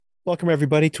Welcome,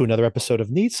 everybody, to another episode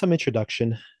of Need Some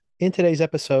Introduction. In today's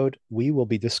episode, we will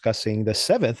be discussing the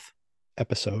seventh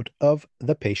episode of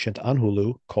The Patient on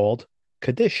Hulu called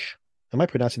Kaddish. Am I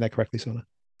pronouncing that correctly, Sona?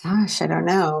 Gosh, I don't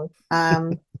know.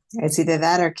 It's either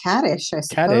that or Kaddish, I suppose.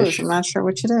 Kaddish. I'm not sure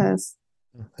which it is.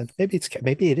 And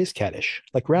maybe it is Kaddish,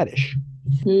 like radish.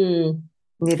 Hmm.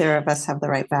 Neither of us have the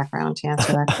right background to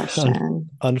answer that question.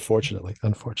 Unfortunately.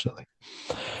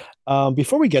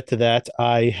 Before we get to that,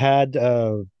 I had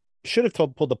should have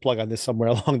pulled the plug on this somewhere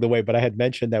along the way, but I had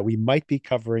mentioned that we might be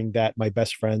covering that my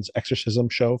best friend's exorcism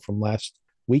show from last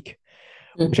week,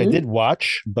 which I did Hmm.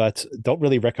 watch, but don't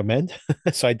really recommend.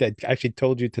 So I did actually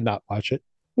told you to not watch it.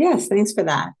 Yes, thanks for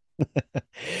that.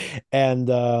 And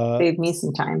Save me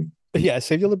some time. yeah,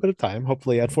 save you a little bit of time.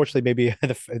 Hopefully, unfortunately, maybe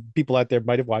the people out there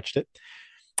might have watched it.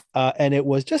 And it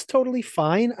was just totally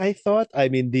fine, I thought. I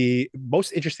mean, the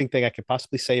most interesting thing I could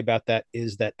possibly say about that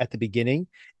is that at the beginning,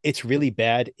 it's really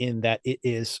bad in that it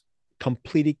is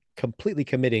completely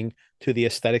committing to the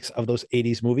aesthetics of those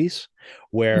 80s movies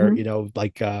where, Hmm.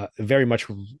 like very much,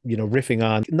 riffing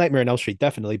on Nightmare on Elm Street,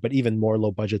 definitely, but even more low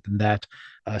budget than that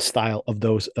style of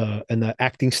those and the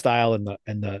acting style and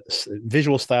the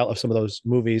visual style of some of those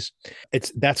movies.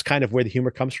 That's kind of where the humor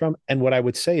comes from. And what I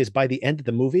would say is by the end of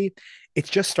the movie, it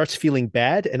just starts feeling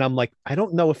bad. And I'm like, I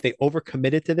don't know if they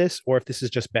overcommitted to this or if this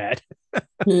is just bad.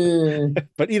 Hmm.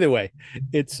 But either way,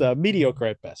 it's mediocre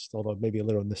at best, although maybe a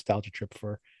little nostalgia trip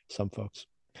for some folks.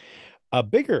 A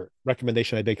bigger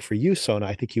recommendation I make for you, Sona,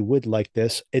 I think you would like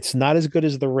this. It's not as good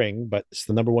as The Ring, but it's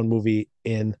the number one movie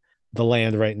in the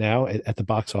land right now at the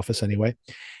box office anyway.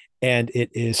 And it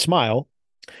is Smile,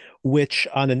 which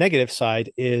on the negative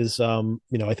side is, I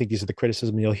think these are the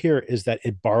criticism you'll hear is that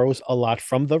it borrows a lot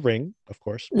from The Ring, of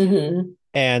course, Hmm.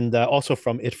 and also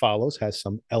from It Follows has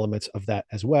some elements of that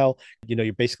as well.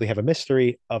 You basically have a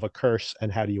mystery of a curse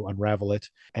and how do you unravel it.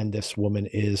 And this woman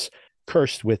is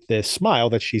cursed with this smile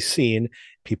that she's seen.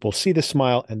 People see the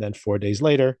smile, and then 4 days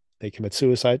later, they commit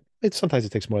suicide. Sometimes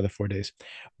it takes more than 4 days,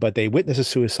 but they witness a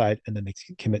suicide and then they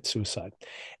commit suicide.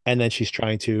 And then she's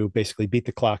trying to basically beat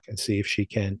the clock and see if she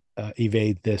can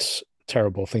evade this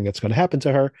terrible thing that's going to happen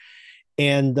to her.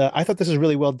 And I thought this is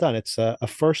really well done. It's a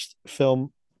first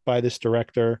film by this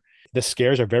director. The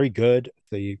scares are very good.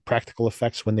 The practical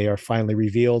effects, when they are finally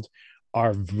revealed,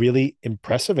 are really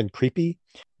impressive and creepy.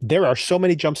 There are so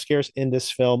many jump scares in this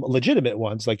film, legitimate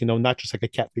ones, like, not just like a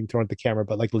cat being thrown at the camera,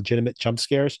 but like legitimate jump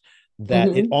scares that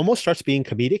it Hmm. almost starts being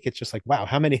comedic. It's just like, wow,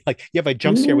 how many, like, you have a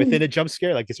jump scare within Hmm. a jump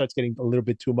scare. Like, it starts getting a little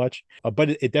bit too much, but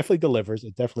it definitely delivers.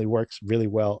 It definitely works really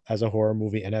well as a horror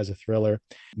movie and as a thriller.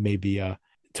 Maybe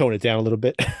tone it down a little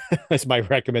bit as my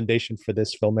recommendation for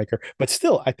this filmmaker, but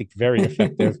still, I think very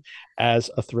effective as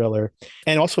a thriller.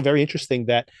 And also very interesting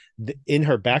that in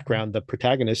her background, the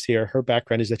protagonist here, her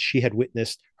background is that she had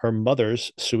witnessed her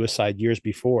mother's suicide years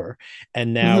before.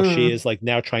 And now she Hmm. is like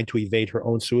now trying to evade her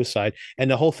own suicide. And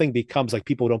the whole thing becomes like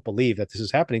people don't believe that this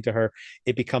is happening to her.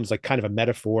 It becomes like kind of a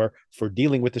metaphor for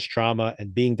dealing with this trauma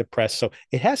and being depressed. So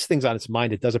it has things on its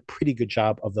mind. It does a pretty good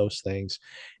job of those things.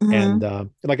 And Hmm.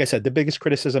 like I said, the biggest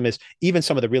criticism is even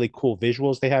some of the really cool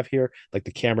visuals they have here, like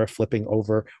the camera flipping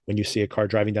over when you see a car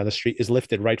driving down the street, is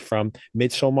lifted right from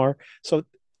Midsommar. So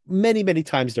many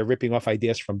times they're ripping off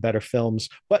ideas from better films,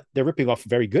 but they're ripping off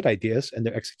very good ideas and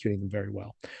they're executing them very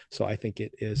well. So I think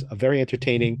it is a very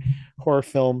entertaining horror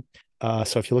film.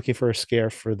 So if you're looking for a scare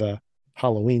for the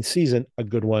Halloween season, a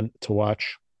good one to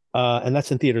watch. And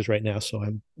that's in theaters right now. So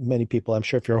many people, I'm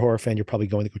sure if you're a horror fan, you're probably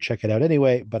going to go check it out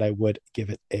anyway, but I would give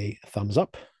it a thumbs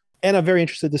up. And I'm very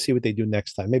interested to see what they do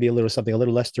next time. Maybe something a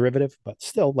little less derivative, but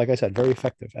still, like I said, very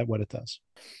effective at what it does.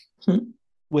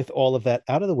 With all of that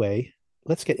out of the way,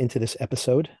 let's get into this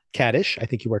episode. Kaddish, I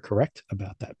think you were correct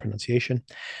about that pronunciation.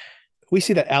 We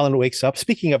see that Alan wakes up.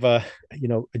 Speaking of a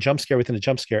jump scare within a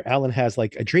jump scare, Alan has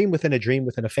like a dream within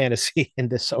a fantasy in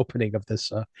this opening of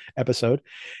this episode.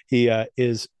 He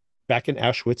is back in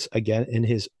Auschwitz again in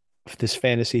his this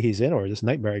fantasy he's in, or this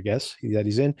nightmare, I guess, that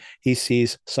he's in. He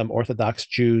sees some Orthodox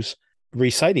Jews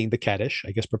reciting the Kaddish,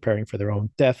 I guess, preparing for their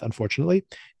own death, unfortunately,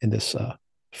 in this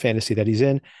fantasy that he's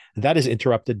in. That is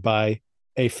interrupted by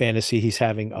a fantasy he's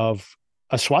having of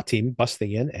a SWAT team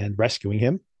busting in and rescuing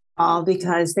him. All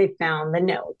because they found the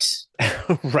note.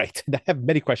 Right. I have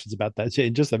many questions about that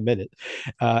in just a minute.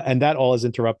 And that all is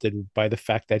interrupted by the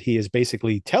fact that he is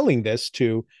basically telling this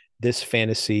to this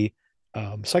fantasy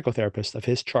psychotherapist of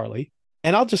his, Charlie.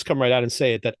 And I'll just come right out and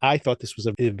say it that I thought this was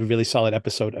a really solid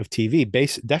episode of TV,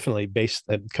 definitely based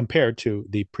compared to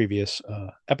the previous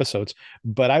episodes.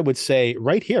 But I would say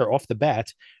right here off the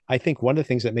bat, I think one of the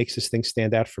things that makes this thing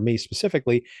stand out for me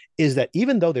specifically is that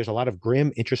even though there's a lot of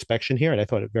grim introspection here, and I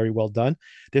thought it very well done,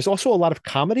 there's also a lot of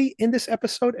comedy in this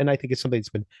episode, and I think it's something that's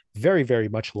been very, very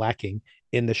much lacking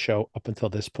in the show up until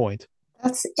this point.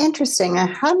 That's interesting. I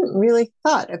hadn't really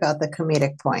thought about the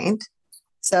comedic point.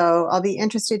 So I'll be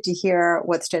interested to hear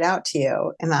what stood out to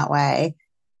you in that way.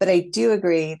 But I do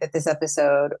agree that this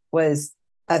episode was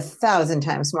 1,000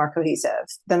 times more cohesive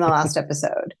than the last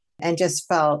episode and just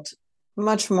felt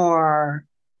much more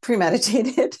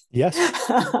premeditated Yes.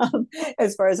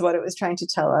 as far as what it was trying to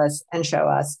tell us and show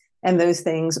us. And those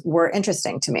things were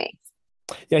interesting to me.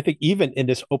 Yeah, I think even in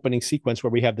this opening sequence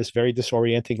where we have this very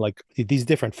disorienting, like these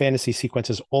different fantasy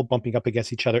sequences all bumping up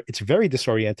against each other, it's very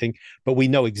disorienting, but we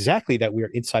know exactly that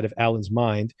we're inside of Alan's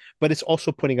mind, but it's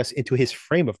also putting us into his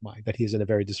frame of mind that he's in a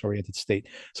very disoriented state.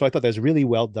 So I thought that was really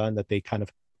well done that they kind of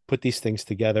put these things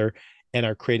together and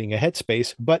are creating a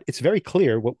headspace, but it's very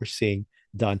clear what we're seeing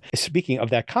done. Speaking of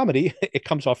that comedy, it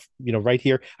comes off, right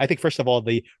here. I think first of all,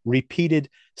 the repeated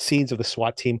scenes of the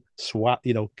SWAT team,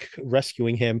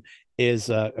 rescuing him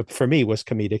is for me was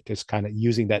comedic, just kind of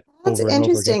using that That's over and over again.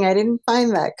 interesting. I didn't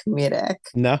find that comedic.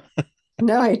 No,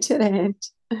 No, I didn't.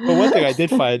 but one thing I did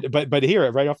find, but here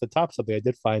right off the top, something I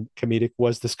did find comedic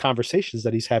was this conversations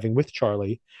that he's having with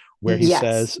Charlie, where he Yes.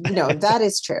 says, No, that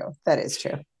is true. That is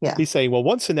true. Yeah. he's saying, well,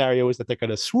 one scenario is that they're going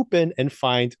to swoop in and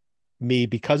find me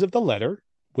because of the letter,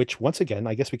 which once again,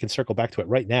 I guess we can circle back to it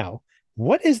right now.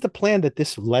 What is the plan that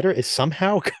this letter is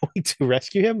somehow going to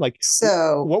rescue him? Like,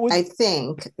 So what was I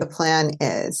think the plan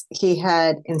is he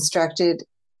had instructed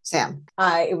Sam.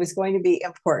 It was going to be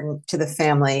important to the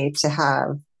family to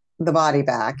have the body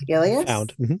back.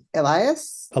 found?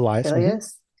 Elias,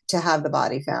 Elias. to have the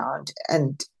body found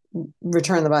and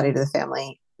return the body to the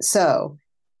family. So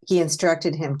he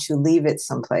instructed him to leave it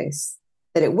someplace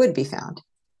that it would be found,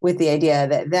 with the idea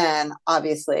that then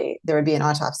obviously there would be an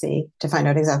autopsy to find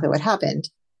out exactly what happened.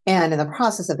 And in the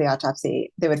process of the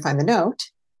autopsy, they would find the note,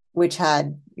 which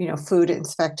had, food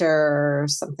inspector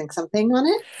something on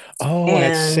it. Oh,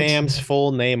 and it's Sam's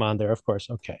full name on there, of course.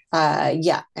 Okay.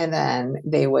 Yeah. And then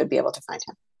they would be able to find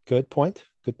him. Good point.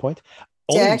 Good point.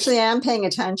 So I actually am paying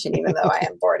attention, even though I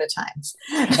am bored at times.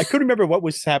 I couldn't remember what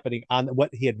was happening on what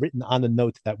he had written on the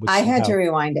note that was. I had to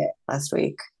rewind it last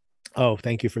week. Oh,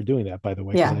 thank you for doing that, by the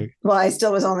way. Yeah. Well, I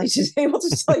still was only just able to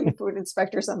tell you food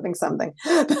inspector something.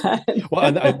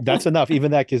 Well, that's enough.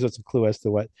 Even that gives us a clue as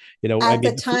to what, At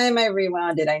the time I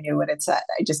rewound it, I knew what it said.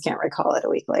 I just can't recall it a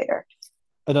week later.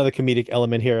 Another comedic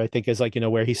element here, I think, is like,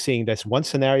 where he's seeing this one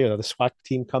scenario, the SWAT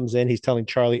team comes in, he's telling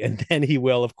Charlie, and then he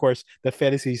will, of course, the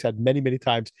fantasy he's had many, many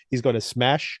times, he's going to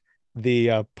smash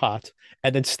the pot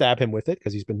and then stab him with it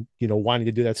because he's been, wanting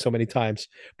to do that so many times.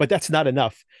 But that's not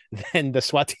enough. Then the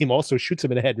SWAT team also shoots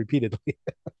him in the head repeatedly.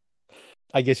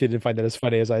 I guess you didn't find that as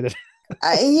funny as I did.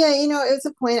 Yeah, it was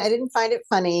a point. I didn't find it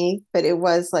funny, but it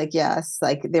was like, yes,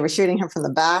 like they were shooting him from the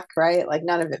back, right? Like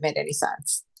none of it made any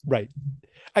sense. Right.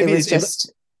 It was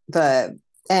just the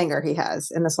anger he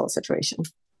has in this whole situation.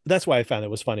 That's why I found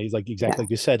it was funny. He's like, exactly like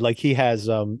you said, like he has,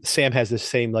 Sam has this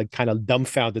same like kind of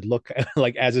dumbfounded look,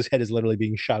 like as his head is literally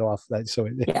being shot off.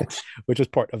 Which was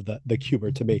part of the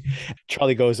humor to me.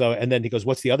 Charlie goes, and then he goes,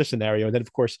 what's the other scenario? And then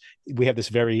of course we have this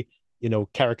very,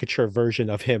 caricature version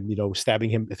of him,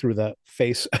 stabbing him through the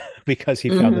face because he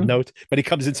found the note, but he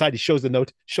comes inside, he shows the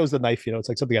note, shows the knife, it's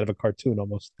like something out of a cartoon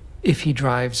almost. If he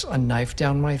drives a knife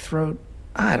down my throat,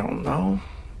 I don't know,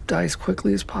 die as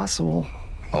quickly as possible.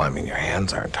 Well, I mean, your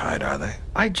hands aren't tied, are they?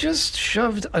 I just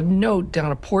shoved a note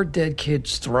down a poor dead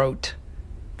kid's throat.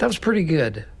 That was pretty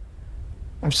good.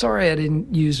 I'm sorry I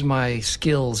didn't use my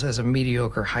skills as a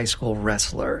mediocre high school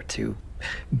wrestler to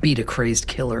beat a crazed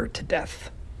killer to death.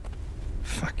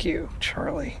 Fuck you,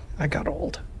 Charlie. I got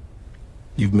old.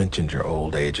 You've mentioned your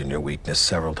old age and your weakness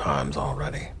several times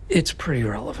already. It's pretty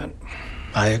relevant.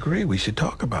 I agree. We should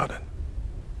talk about it.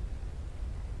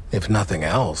 If nothing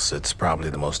else, it's probably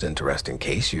the most interesting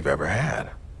case you've ever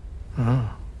had.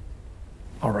 Oh.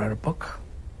 I'll write a book.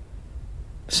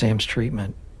 Sam's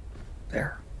treatment.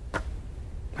 There.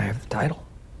 I have the title.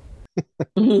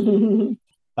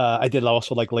 I did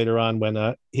also like later on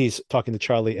when he's talking to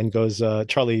Charlie and goes,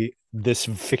 Charlie, this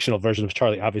fictional version of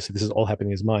Charlie, obviously this is all happening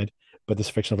in his mind, but this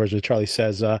fictional version of Charlie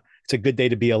says, it's a good day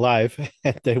to be alive.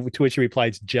 To which he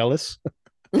replies, jealous.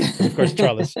 And of course,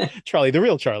 Charlie, the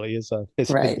real Charlie, is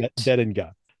right. dead and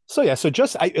gone. So yeah, so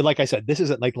just like I said, this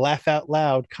isn't like laugh out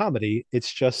loud comedy.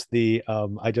 It's just the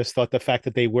I just thought the fact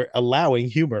that they were allowing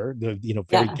humor, the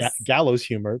very Yes. gallows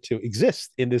humor to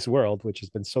exist in this world, which has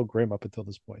been so grim up until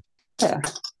this point. Yeah.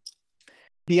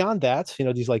 Beyond that,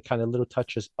 these like kind of little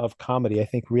touches of comedy. I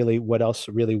think really what else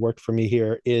really worked for me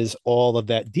here is all of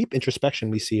that deep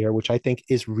introspection we see here, which I think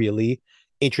is really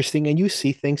interesting. And you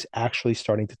see things actually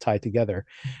starting to tie together.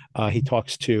 He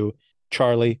talks to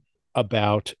Charlie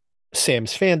about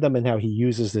Sam's fandom and how he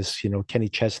uses this, Kenny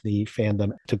Chesney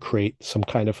fandom to create some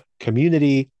kind of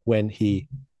community when he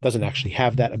doesn't actually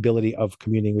have that ability of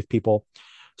communing with people.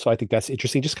 So I think that's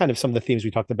interesting. Just kind of some of the themes we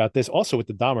talked about this also with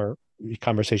the Dahmer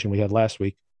conversation we had last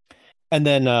week. And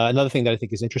then another thing that I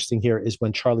think is interesting here is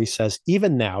when Charlie says,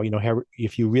 even now,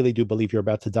 if you really do believe you're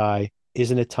about to die,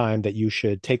 isn't it time that you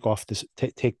should take off this,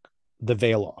 take the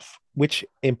veil off, which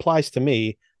implies to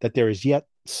me that there is yet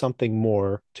something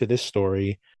more to this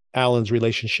story, Alan's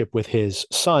relationship with his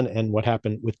son and what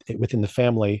happened within the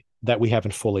family that we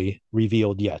haven't fully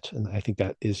revealed yet. And I think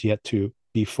that is yet to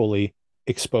be fully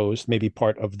exposed, maybe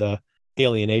part of the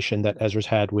alienation that Ezra's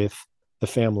had with the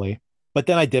family. But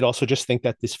then I did also just think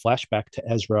that this flashback to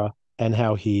Ezra and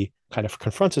how he kind of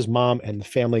confronts his mom and the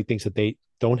family, thinks that they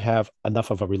don't have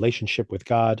enough of a relationship with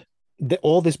God.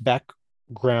 All this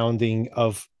backgrounding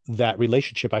of that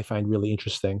relationship I find really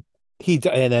interesting.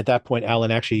 And at that point,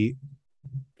 Alan actually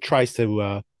tries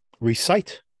to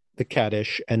recite the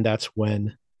Kaddish, and that's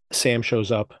when Sam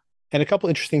shows up. And a couple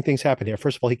interesting things happen here.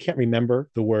 First of all, he can't remember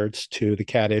the words to the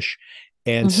Kaddish,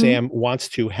 and Sam wants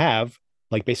to have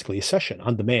like basically a session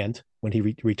on demand when he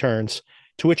returns,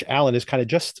 to which Alan is kind of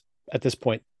just at this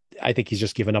point, I think he's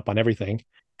just given up on everything.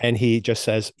 And he just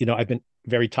says, I've been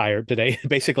very tired today.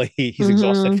 Basically, he's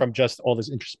exhausted from just all this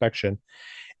introspection,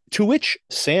 to which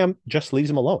Sam just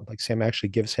leaves him alone. Like Sam actually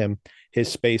gives him his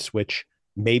space, which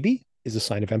maybe is a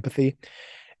sign of empathy.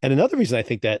 And another reason I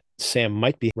think that Sam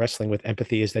might be wrestling with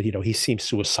empathy is that, he seems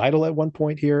suicidal at one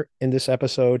point here in this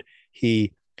episode.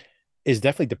 He is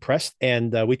definitely depressed.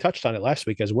 And we touched on it last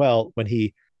week as well, when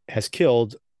he has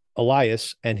killed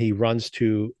Elias and he runs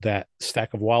to that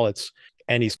stack of wallets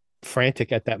and he's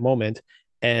frantic at that moment.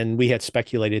 And we had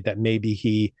speculated that maybe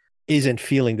he isn't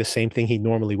feeling the same thing he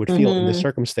normally would feel in this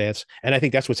circumstance. And I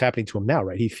think that's what's happening to him now,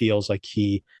 right? He feels like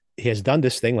he has done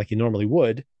this thing like he normally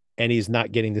would, and he's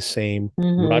not getting the same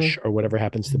rush or whatever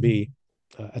happens to be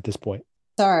at this point.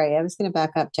 Sorry, I was going to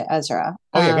back up to Ezra.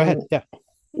 Oh, yeah, go ahead. Yeah.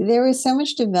 There was so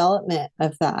much development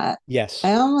of that. Yes.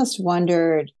 I almost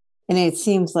wondered, and it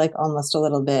seems like almost a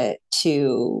little bit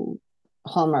to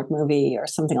Hallmark movie or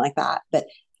something like that, but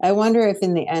I wonder if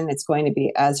in the end it's going to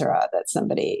be Ezra that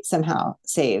somebody somehow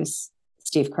saves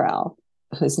Steve Carell,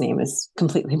 whose name is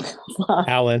completely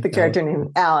Alan, the character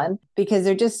name Alan, because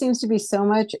there just seems to be so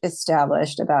much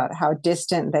established about how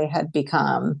distant they had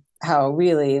become, how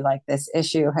really like this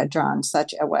issue had drawn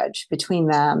such a wedge between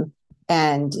them,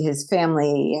 and his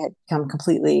family had become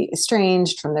completely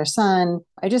estranged from their son.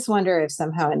 I just wonder if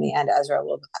somehow in the end Ezra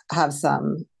will have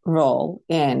some role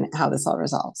in how this all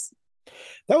resolves.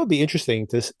 That would be interesting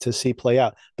to see play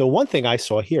out. The one thing I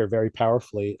saw here very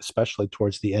powerfully, especially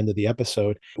towards the end of the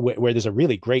episode, where there's a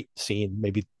really great scene,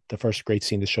 maybe the first great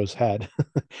scene the show's had,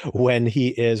 when he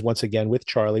is once again with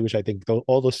Charlie, which I think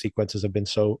all those sequences have been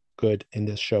so good in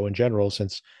this show in general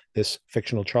since this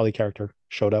fictional Charlie character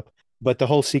showed up. But the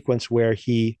whole sequence where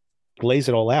he lays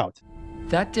it all out.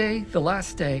 That day, the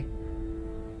last day,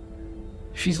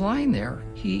 she's lying there.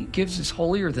 He gives his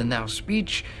holier than thou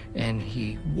speech and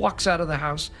he walks out of the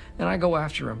house, and I go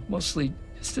after him, mostly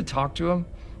just to talk to him,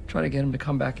 try to get him to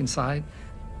come back inside.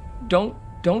 Don't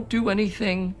do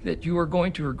anything that you are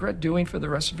going to regret doing for the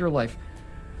rest of your life.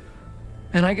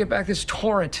 And I get back this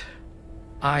torrent.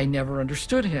 I never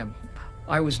understood him.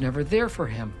 I was never there for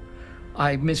him.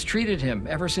 I mistreated him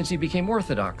ever since he became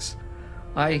Orthodox.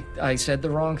 I said the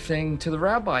wrong thing to the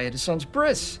rabbi at his son's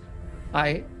bris.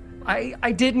 I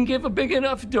didn't give a big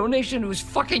enough donation to his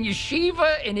fucking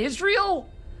yeshiva in Israel.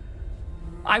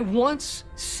 I once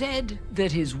said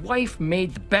that his wife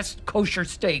made the best kosher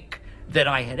steak that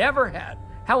I had ever had.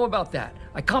 How about that?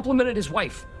 I complimented his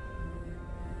wife.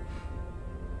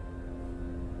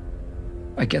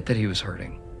 I get that he was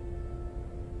hurting.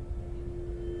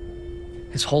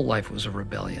 His whole life was a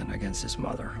rebellion against his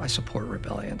mother. I support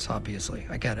rebellions, obviously.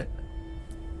 I get it.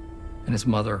 And his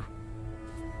mother,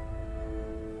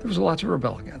 there was a lot to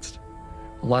rebel against.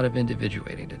 A lot of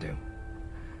individuating to do.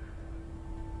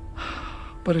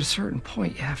 But at a certain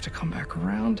point, you have to come back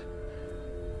around.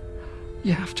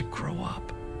 You have to grow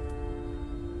up.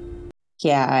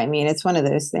 Yeah, I mean, it's one of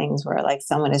those things where like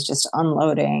someone is just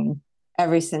unloading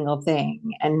every single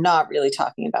thing and not really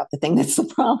talking about the thing that's the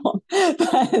problem.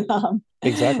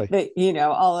 Exactly. But,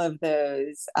 all of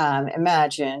those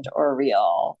imagined or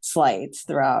real slights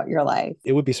throughout your life.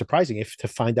 It would be surprising if to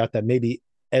find out that maybe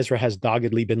Ezra has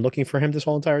doggedly been looking for him this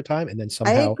whole entire time, and then I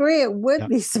somehow. agree. It would Yeah.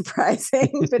 be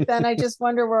surprising, but then I just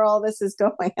wonder where all this is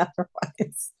going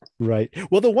otherwise. Right.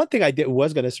 Well, the one thing I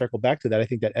was going to circle back to that, I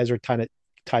think that Ezra kind of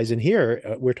ties in here.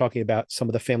 We're talking about some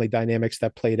of the family dynamics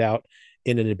that played out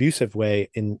in an abusive way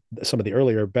in some of the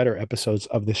earlier, better episodes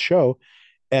of this show.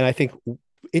 And I think,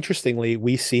 interestingly,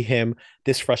 we see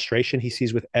this frustration he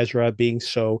sees with Ezra being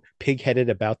so pig-headed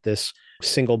about this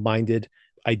single-minded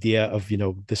idea of,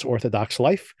 this orthodox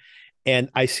life. And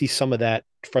I see some of that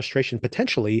frustration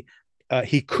potentially.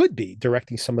 He could be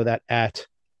directing some of that at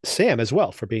Sam as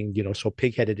well for being, so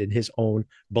pig-headed in his own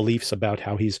beliefs about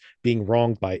how he's being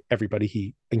wronged by everybody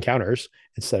he encounters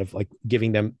instead of like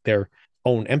giving them their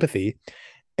own empathy.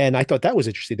 And I thought that was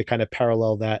interesting to kind of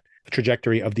parallel that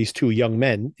trajectory of these two young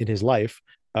men in his life.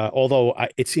 Although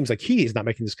it seems like he is not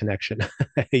making this connection.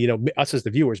 Us as the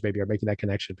viewers maybe are making that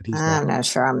connection, but he's not. I'm not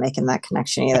sure I'm making that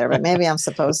connection either, but maybe I'm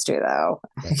supposed to,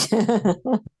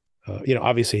 though.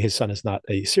 Obviously his son is not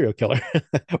a serial killer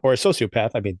or a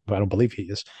sociopath. I mean, I don't believe he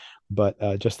is, but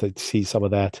just to see some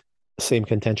of that same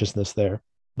contentiousness there.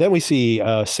 Then we see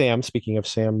Sam, speaking of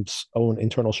Sam's own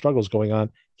internal struggles going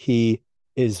on, he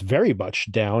is very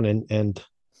much down and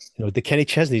the Kenny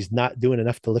Chesney's not doing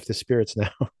enough to lift his spirits now.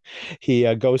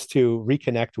 He goes to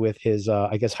reconnect with his,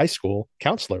 I guess, high school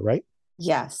counselor, right?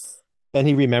 Yes. And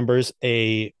he remembers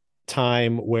a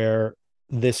time where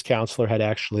this counselor had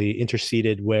actually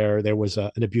interceded where there was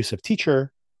an abusive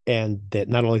teacher, and that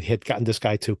not only had gotten this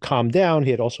guy to calm down,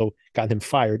 he had also gotten him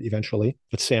fired eventually.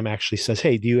 But Sam actually says,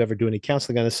 hey, do you ever do any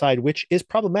counseling on the side? Which is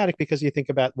problematic because you think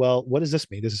about, well, what does this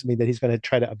mean? Does this mean that he's going to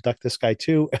try to abduct this guy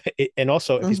too? And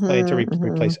also, if he's planning to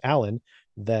replace Alan,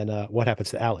 then what happens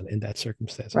to Alan in that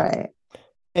circumstance? Right.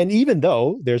 And even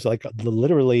though there's like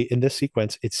literally in this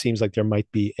sequence, it seems like there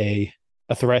might be a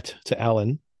threat to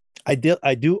Alan. I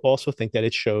do also think that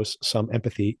it shows some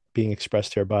empathy being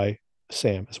expressed here by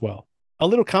Sam as well. A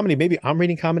little comedy, maybe I'm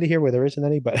reading comedy here where there isn't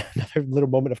any, but another little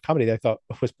moment of comedy that I thought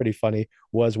was pretty funny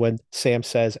was when Sam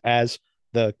says, as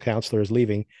the counselor is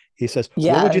leaving, he says,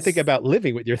 what would you think about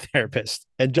living with your therapist?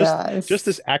 And just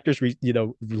this actor's,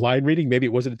 line reading, maybe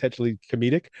it wasn't intentionally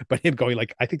comedic, but him going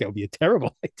like, I think that would be a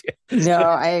terrible idea. No,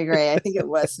 I agree. I think it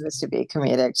was supposed to be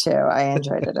comedic too. I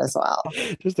enjoyed it as well.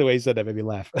 Just the way he said that made me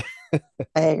laugh.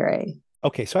 I agree.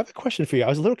 Okay, so I have a question for you. I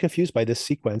was a little confused by this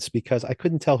sequence because I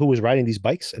couldn't tell who was riding these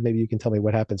bikes, and maybe you can tell me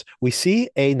what happens. We see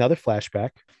another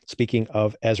flashback, speaking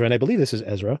of Ezra, and I believe this is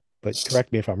Ezra, but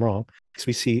correct me if I'm wrong. So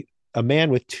we see a man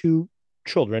with two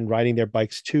children riding their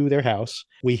bikes to their house.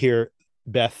 We hear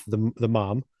Beth, the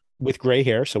mom, with gray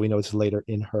hair, so we know it's later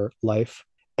in her life,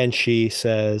 and she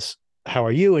says, how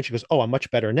are you? And she goes, oh, I'm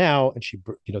much better now. And she,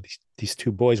 these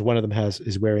two boys, one of them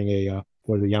is wearing a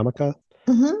yarmulke.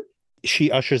 Mm-hmm.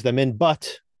 She ushers them in,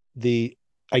 but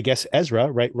I guess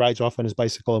Ezra, right, rides off on his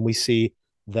bicycle, and we see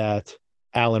that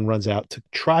Alan runs out to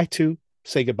try to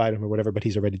say goodbye to him or whatever, but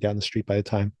he's already down the street by the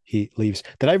time he leaves.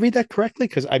 Did I read that correctly?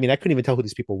 Because I mean, I couldn't even tell who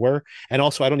these people were. And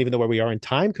also, I don't even know where we are in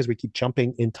time because we keep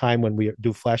jumping in time when we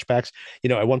do flashbacks.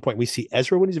 At one point we see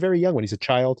Ezra when he's very young, when he's a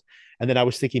child. And then I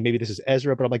was thinking maybe this is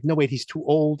Ezra, but I'm like, no, wait, he's too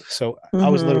old. So I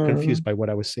was a little confused by what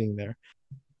I was seeing there.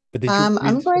 But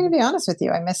I'm going to be honest with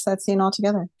you. I missed that scene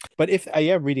altogether. But if I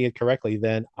am reading it correctly,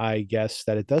 then I guess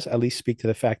that it does at least speak to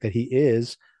the fact that he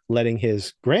is letting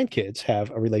his grandkids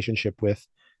have a relationship with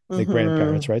the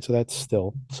grandparents, right? So that's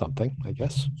still something, I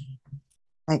guess.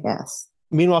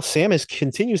 Meanwhile, Sam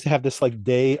continues to have this like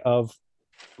day of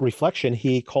reflection.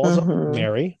 He calls up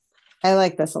Mary. I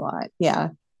like this a lot. Yeah.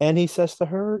 And he says to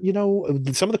her,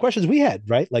 some of the questions we had,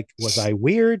 right? Like, was I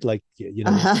weird? Like,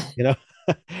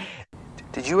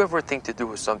 Did you ever think that there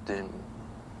was something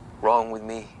wrong with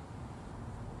me?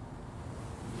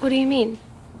 What do you mean?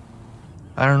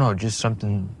 I don't know, just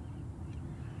something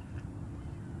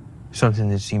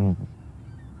that seemed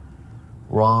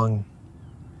wrong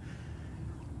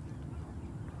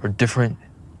or different.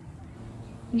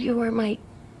 You were my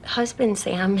husband,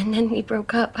 Sam, and then we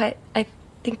broke up. I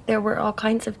think there were all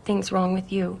kinds of things wrong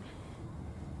with you.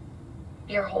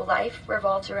 Your whole life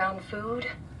revolves around food.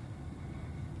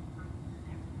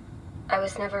 I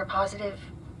was never positive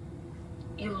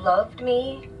you loved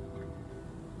me.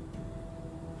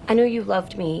 I knew you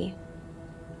loved me.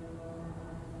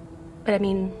 But I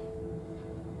mean,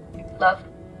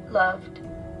 loved.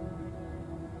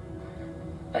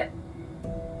 But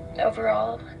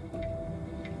overall,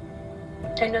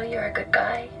 I know you're a good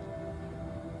guy.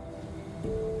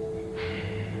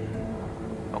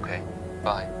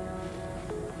 Bye.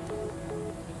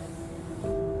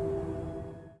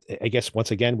 I guess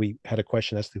once again, we had a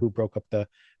question as to who broke up the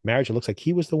marriage. It looks like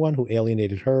he was the one who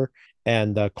alienated her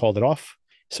and called it off.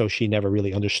 So she never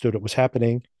really understood what was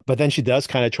happening. But then she does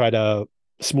kind of try to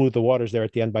smooth the waters there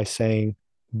at the end by saying,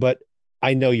 but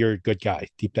I know you're a good guy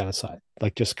deep down inside.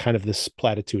 Like just kind of this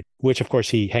platitude, which of course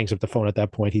he hangs up the phone at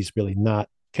that point. He's really not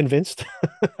convinced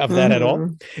of that at all.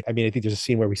 I mean, I think there's a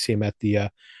scene where we see him at the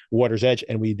water's edge,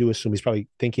 and we do assume he's probably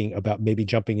thinking about maybe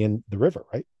jumping in the river,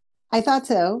 right? I thought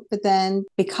so, but then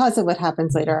because of what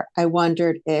happens later, I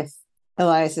wondered if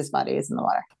Elias's body is in the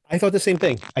water. I thought the same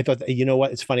thing. I thought, you know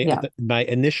what? It's funny. Yeah. My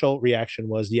initial reaction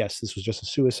was, yes, this was just a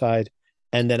suicide.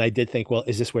 And then I did think, well,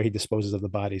 is this where he disposes of the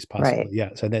bodies? Possibly. Right.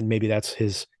 Yes. And then maybe that's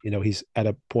his, he's at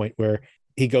a point where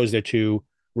he goes there to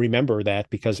remember that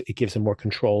because it gives him more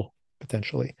control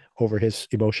potentially over his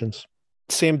emotions.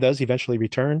 Sam does eventually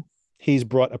return. He's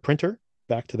brought a printer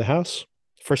back to the house.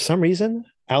 For some reason,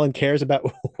 Alan cares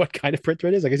about what kind of printer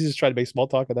it is. I guess he's just trying to make small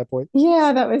talk at that point.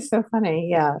 Yeah, that was so funny.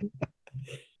 Yeah.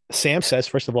 Sam says,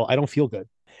 first of all, I don't feel good.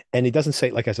 And he doesn't say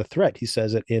it like as a threat. He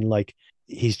says it in like,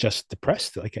 he's just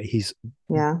depressed. Like he's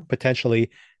potentially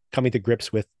coming to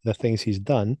grips with the things he's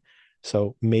done.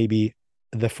 So maybe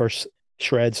the first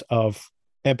shreds of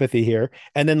empathy here.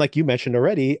 And then, like you mentioned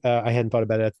already, I hadn't thought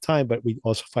about it at the time, but we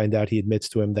also find out he admits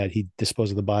to him that he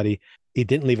disposed of the body. He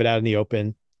didn't leave it out in the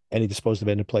open, and he disposed of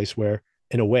it in a place where,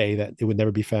 in a way that it would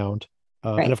never be found.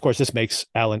 Right. And of course, this makes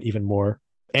Alan even more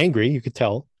angry. You could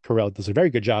tell Carell does a very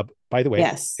good job, by the way,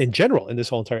 in general, in this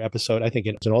whole entire episode. I think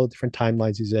in all the different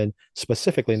timelines he's in,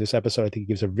 specifically in this episode, I think he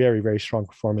gives a very, very strong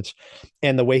performance.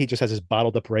 And the way he just has this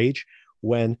bottled up rage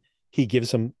when he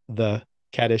gives him the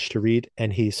Kaddish to read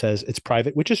and he says it's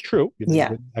private, which is true,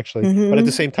 actually. But at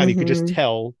the same time, you could just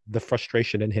tell the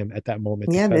frustration in him at that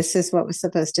moment. Yeah, this is what was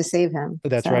supposed to save him.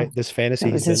 That's right. This fantasy.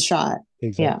 That was his shot.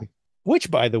 Exactly. Yeah.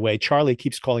 Which, by the way, Charlie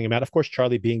keeps calling him out. Of course,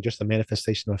 Charlie being just a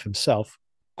manifestation of himself,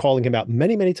 calling him out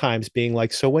many, many times, being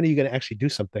like, so when are you going to actually do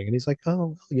something? And he's like,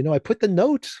 oh, I put the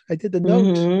note. I did the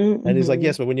note. And he's like,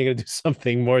 yes, but when are you going to do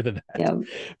something more than that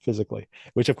physically?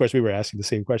 Which, of course, we were asking the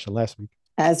same question last week.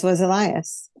 As was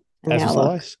Elias. As was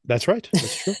Elias. That's right.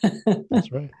 That's true.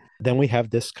 That's right. Then we have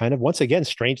this kind of, once again,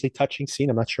 strangely touching scene.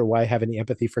 I'm not sure why I have any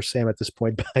empathy for Sam at this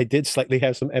point, but I did slightly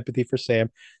have some empathy for Sam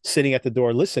sitting at the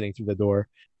door, listening through the door,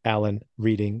 Alan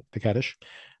reading the Kaddish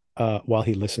while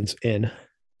he listens in.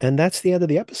 And that's the end of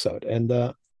the episode. And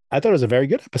I thought it was a very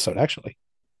good episode, actually.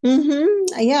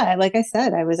 Yeah, like I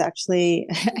said, I was actually,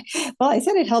 well, I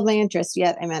said it held my interest,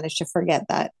 yet I managed to forget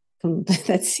that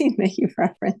scene that you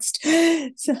referenced.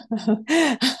 So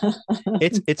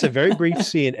it's a very brief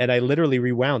scene, and I literally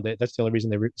rewound it. That's the only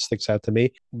reason it sticks out to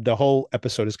me. The whole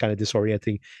episode is kind of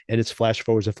disorienting, and it's flash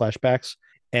forwards and flashbacks,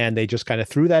 and they just kind of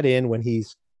threw that in when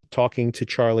he's talking to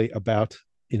Charlie about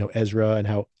Ezra and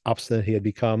how obstinate he had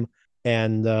become,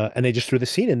 and they just threw the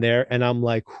scene in there, and I'm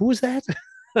like, who is that?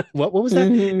 what was that?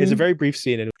 It's a very briff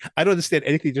scene, and I don't understand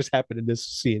anything just happened in this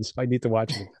scene, so I need to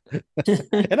watch it.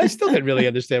 And I still didn't really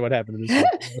understand what happened in this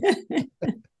scene.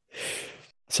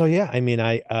 So yeah, I mean,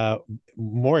 I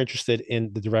more interested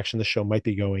in the direction the show might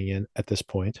be going in at this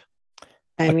point.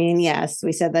 I mean, yes,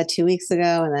 we said that 2 weeks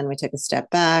ago, and then we took a step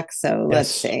back. So let's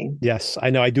see. Yes, I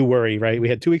know. I do worry, right? We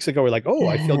had 2 weeks ago. We're like, oh,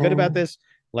 I feel good about this.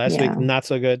 Last week, not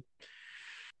so good.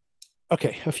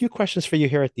 Okay, a few questions for you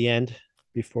here at the end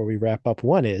before we wrap up.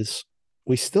 One is,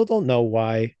 we still don't know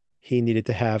why he needed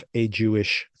to have a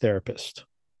Jewish therapist.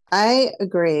 I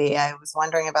agree. I was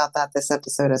wondering about that this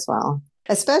episode as well,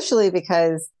 especially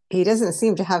because he doesn't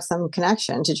seem to have some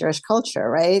connection to Jewish culture,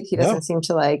 right? He doesn't seem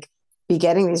to be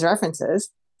getting these references.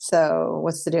 So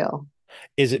what's the deal?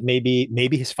 Is it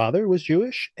maybe his father was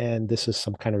Jewish and this is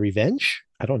some kind of revenge?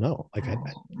 I don't know.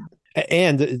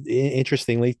 And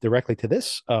interestingly, directly to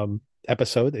this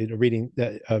episode, reading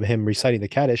of him reciting the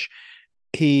Kaddish,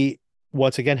 he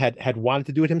once again had wanted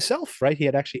to do it himself, right? He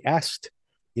had actually asked,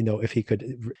 if he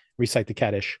could recite the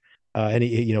Kaddish, and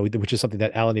he, which is something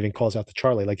that Alan even calls out to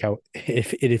Charlie, like how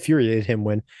it infuriated him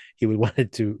when he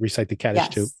wanted to recite the Kaddish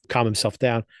to calm himself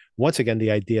down. Once again,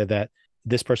 the idea that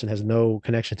this person has no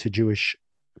connection to Jewish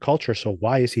culture, so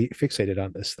why is he fixated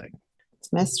on this thing?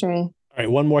 It's mystery. All right,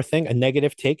 one more thing, a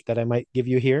negative take that I might give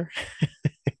you here,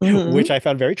 which I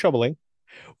found very troubling,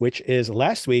 which is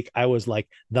last week I was like,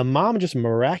 the mom just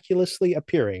miraculously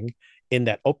appearing in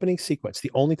that opening sequence,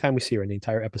 the only time we see her in the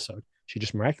entire episode. She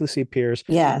just miraculously appears.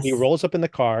 Yes. He rolls up in the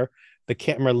car. The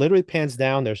camera literally pans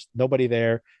down. There's nobody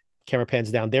there. Camera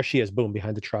pans down. There she is, boom,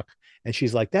 behind the truck. And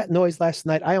she's like, that noise last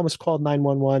night, I almost called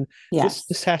 911. Yes.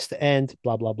 This has to end,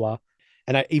 blah, blah, blah.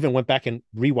 And I even went back and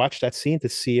rewatched that scene to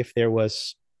see if there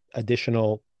was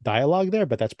additional dialogue there,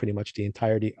 but that's pretty much the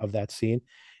entirety of that scene.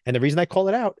 And the reason I call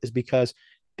it out is because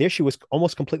there she was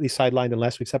almost completely sidelined in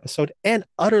last week's episode and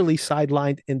utterly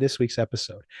sidelined in this week's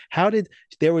episode.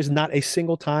 There was not a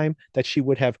single time that she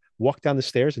would have walked down the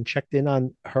stairs and checked in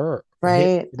on her.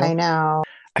 Right. I know.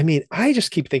 I mean, I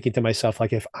just keep thinking to myself,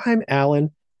 like, if I'm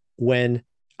Alan, when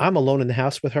I'm alone in the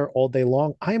house with her all day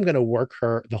long, I am going to work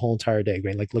her the whole entire day.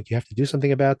 Going like, look, you have to do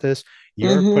something about this.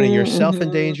 You're putting yourself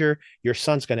in danger. Your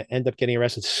son's going to end up getting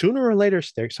arrested sooner or later.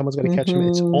 Someone's going to catch him.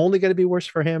 It's only going to be worse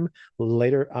for him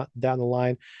later down the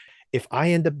line. If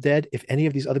I end up dead, if any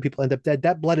of these other people end up dead,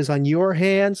 that blood is on your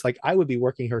hands. Like, I would be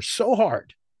working her so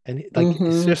hard. And like,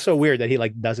 it's just so weird that he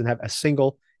like doesn't have a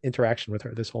single interaction with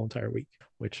her this whole entire week,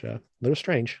 which a little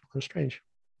strange.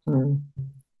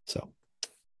 So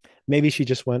maybe she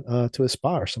just went to a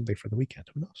spa or something for the weekend.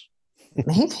 Who knows?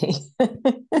 Maybe. She needs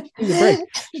a break.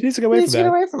 She needs to get away from that. Get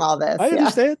away from all this. I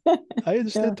understand. I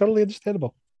understand. Yeah. Totally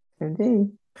understandable.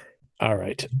 Indeed. All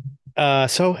right.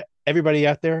 So everybody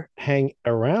out there, hang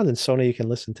around. And Sona, you can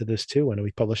listen to this too when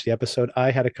we publish the episode.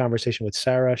 I had a conversation with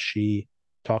Sarah. She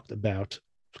talked about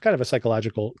kind of a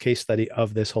psychological case study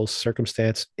of this whole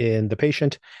circumstance in The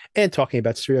Patient, and talking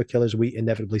about serial killers. We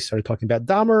inevitably started talking about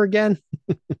Dahmer again.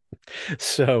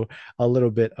 So a little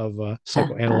bit of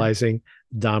psychoanalyzing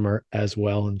Dahmer as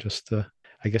well, and just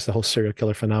I guess the whole serial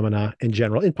killer phenomena in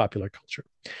general in popular culture.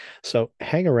 So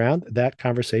hang around. That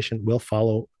conversation will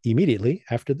follow immediately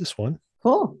after this one.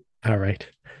 Cool. All right.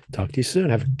 Talk to you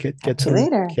soon. Get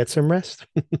some rest.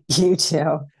 You too.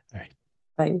 All right.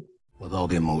 Bye. With all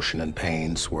the emotion and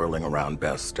pain swirling around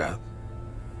Beth's death,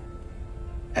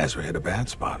 Ezra hit a bad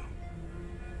spot.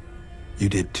 You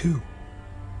did too.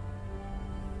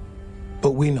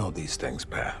 But we know these things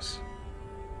pass.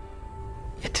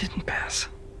 It didn't pass.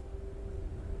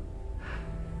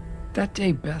 That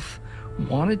day, Beth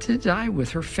wanted to die with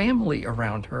her family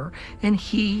around her, and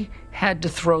he had to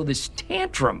throw this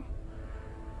tantrum.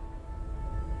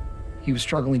 He was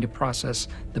struggling to process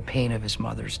the pain of his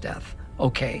mother's death.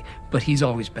 Okay, but he's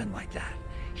always been like that.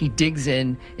 He digs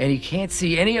in, and he can't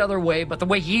see any other way but the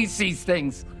way he sees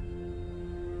things.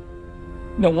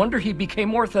 No wonder he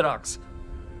became Orthodox.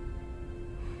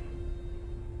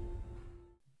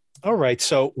 All right,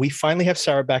 so we finally have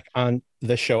Sarah back on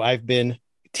the show. I've been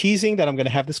teasing that I'm going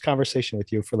to have this conversation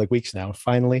with you for like weeks now.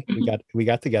 Finally, we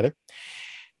got together.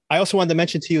 I also wanted to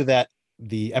mention to you that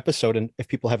the episode, and if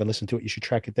people haven't listened to it, you should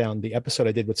track it down. The episode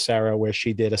I did with Sarah, where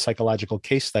she did a psychological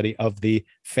case study of the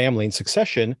family in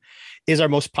Succession, is our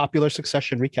most popular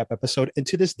Succession recap episode. And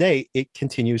to this day, it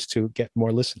continues to get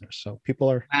more listeners. So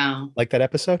people are like that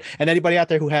episode. And anybody out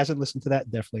there who hasn't listened to that,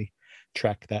 definitely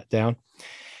track that down.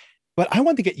 But I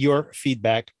wanted to get your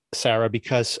feedback, Sarah,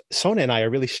 because Sona and I are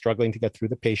really struggling to get through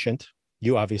The Patient.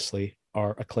 You obviously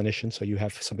are a clinician, so you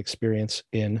have some experience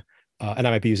in and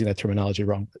I might be using that terminology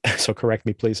wrong, so correct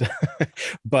me, please.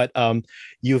 But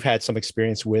you've had some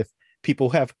experience with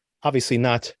people who have obviously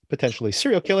not potentially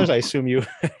serial killers. I assume you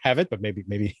haven't, but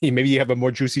maybe you have a more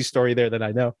juicy story there than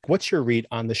I know. What's your read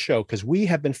on the show? Because we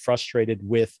have been frustrated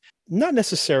with not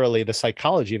necessarily the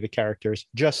psychology of the characters,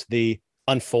 just the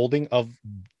unfolding of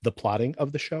the plotting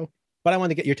of the show. But I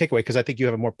want to get your takeaway because I think you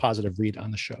have a more positive read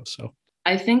on the show. So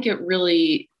I think it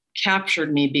really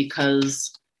captured me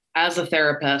because as a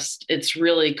therapist, it's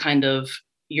really kind of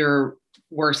your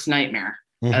worst nightmare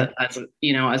as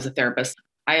a therapist.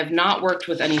 I have not worked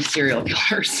with any serial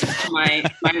killers, to my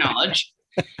knowledge.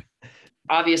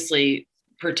 Obviously,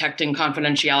 protecting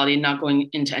confidentiality, not going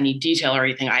into any detail or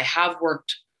anything. I have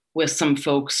worked with some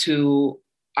folks who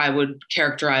I would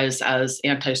characterize as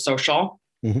antisocial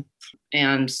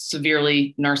and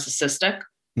severely narcissistic.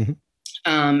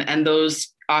 And those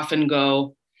often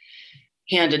go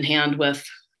hand in hand with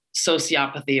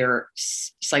sociopathy or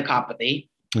psychopathy.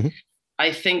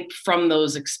 I think from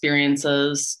those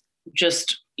experiences,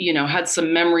 just, had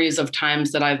some memories of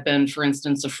times that I've been, for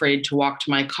instance, afraid to walk to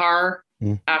my car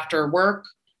after work,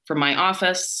 from my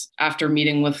office, after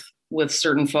meeting with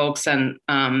certain folks and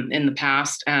in the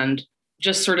past, and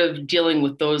just sort of dealing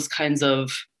with those kinds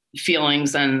of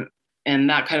feelings and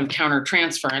that kind of counter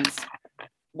transference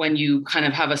when you kind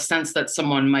of have a sense that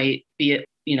someone might be,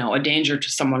 a danger to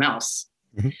someone else.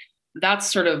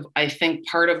 That's sort of, I think,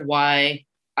 part of why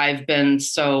I've been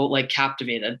so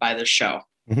captivated by this show.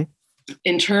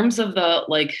 In terms of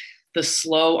the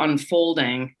slow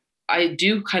unfolding, I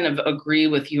do kind of agree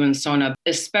with you and Sona,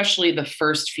 especially the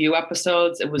first few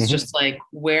episodes. It was just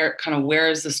where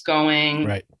is this going?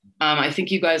 Right. I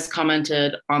think you guys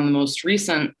commented on the most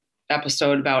recent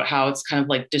episode about how it's kind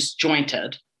of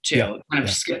disjointed too. It kind of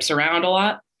skips around a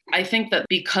lot. I think that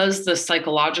because the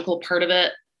psychological part of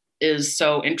it is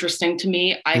so interesting to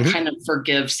me. I kind of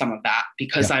forgive some of that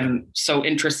because I'm so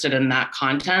interested in that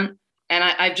content. And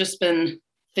I've just been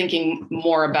thinking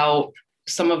more about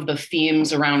some of the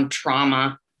themes around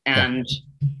trauma and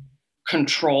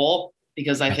control,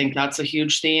 because I think that's a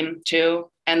huge theme too.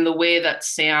 And the way that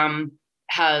Sam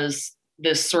has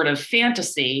this sort of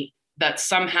fantasy that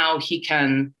somehow he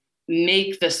can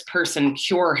make this person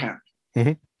cure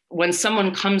him. When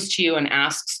someone comes to you and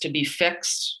asks to be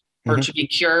fixed or to be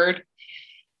cured,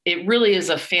 it really is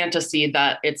a fantasy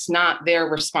that it's not their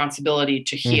responsibility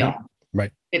to heal.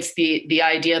 Right. It's the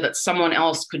idea that someone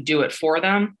else could do it for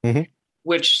them,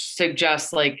 which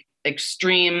suggests like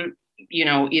extreme,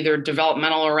 either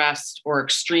developmental arrest or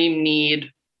extreme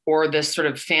need, or this sort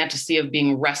of fantasy of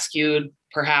being rescued,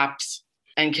 perhaps.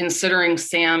 And considering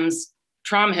Sam's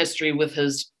trauma history with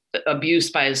his abuse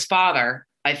by his father,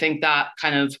 I think that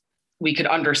kind of, we could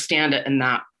understand it in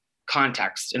that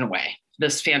context in a way,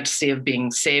 this fantasy of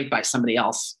being saved by somebody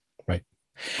else. Right.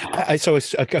 So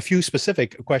it's a few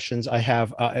specific questions I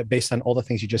have based on all the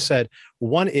things you just said.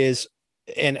 One is,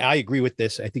 and I agree with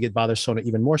this, I think it bothers Sona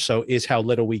even more so, is how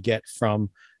little we get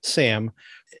from Sam.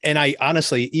 And I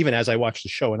honestly, even as I watch the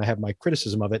show and I have my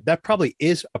criticism of it, that probably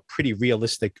is a pretty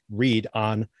realistic read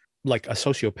on like a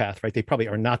sociopath, right? They probably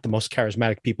are not the most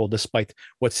charismatic people, despite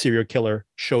what serial killer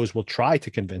shows will try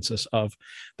to convince us of.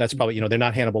 That's probably, they're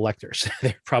not Hannibal Lecters.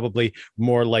 They're probably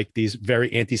more like these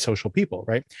very antisocial people,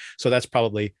 right? So that's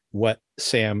probably what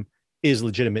Sam is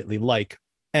legitimately like.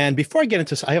 And before I get into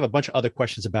this, I have a bunch of other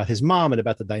questions about his mom and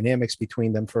about the dynamics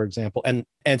between them, for example.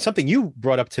 And something you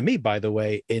brought up to me, by the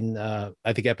way, in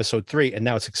I think episode 3, and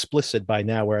now it's explicit by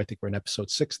now, where I think we're in episode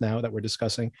 6 now that we're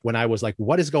discussing, when I was like,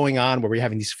 what is going on? Where we're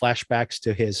having these flashbacks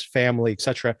to his family,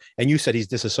 etc. And you said he's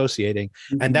disassociating.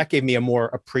 And that gave me a more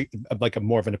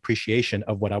of an appreciation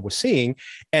of what I was seeing.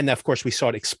 And of course, we saw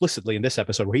it explicitly in this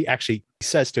episode where he actually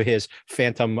says to his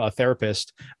phantom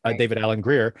therapist, David Alan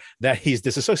Grier, that he's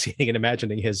disassociating and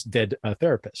imagining his dead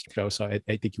therapist. So I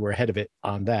think you were ahead of it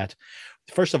on that.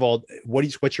 First of all,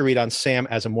 what's your read on Sam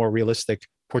as a more realistic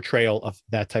portrayal of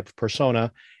that type of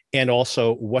persona? And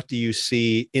also, what do you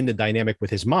see in the dynamic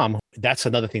with his mom? That's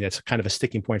another thing that's kind of a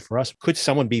sticking point for us. Could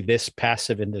someone be this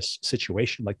passive in this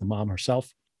situation, like the mom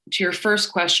herself? To your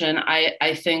first question,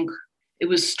 I think it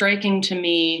was striking to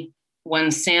me when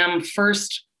Sam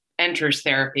first enters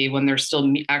therapy, when they're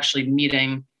still actually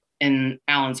meeting in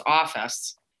Alan's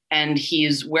office, and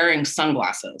he's wearing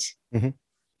sunglasses.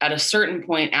 At a certain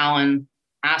point, Alan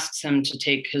asks him to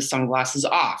take his sunglasses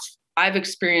off. I've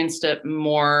experienced it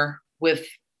more with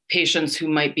patients who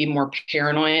might be more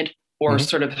paranoid or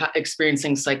sort of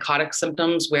experiencing psychotic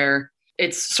symptoms, where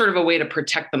it's sort of a way to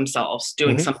protect themselves,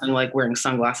 doing something like wearing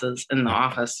sunglasses in the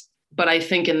office. But I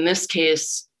think in this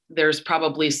case, there's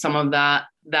probably some of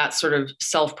that sort of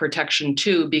self-protection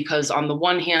too, because on the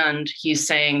one hand, he's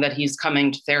saying that he's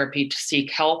coming to therapy to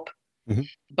seek help,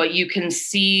 but you can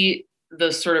see the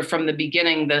sort of from the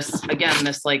beginning, this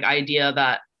like idea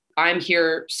that I'm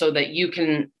here so that you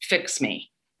can fix me.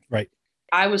 Right.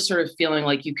 I was sort of feeling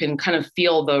like you can kind of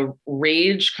feel the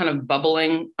rage kind of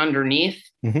bubbling underneath,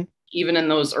 even in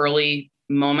those early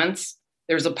moments.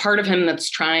 There's a part of him that's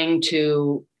trying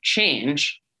to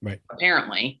change. Right.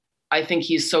 Apparently, I think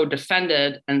he's so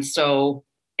defended and so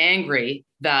angry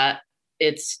that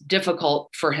it's difficult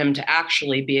for him to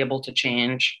actually be able to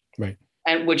change. Right.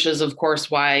 And which is, of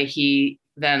course, why he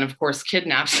then, of course,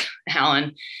 kidnaps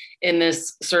Alan in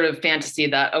this sort of fantasy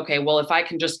that, okay, well, if I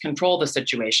can just control the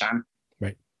situation,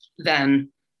 right, then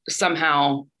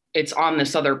somehow it's on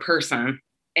this other person.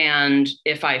 And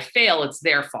if I fail, it's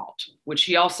their fault, which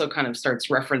he also kind of starts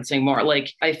referencing more.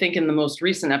 Like, I think in the most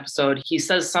recent episode, he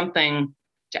says something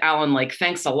to Alan like,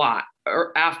 thanks a lot,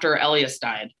 or after Elias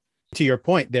died. To your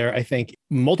point there, I think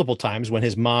multiple times when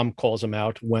his mom calls him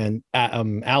out, when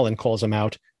Alan calls him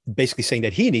out, basically saying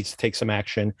that he needs to take some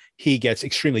action, he gets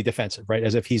extremely defensive, right?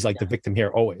 As if he's like the victim here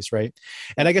always, right?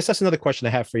 And I guess that's another question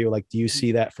I have for you. Like, do you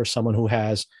see that for someone who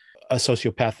has a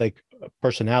sociopathic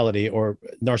personality or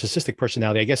narcissistic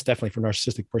personality? I guess definitely for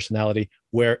narcissistic personality,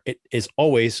 where it is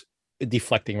always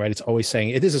deflecting, right? It's always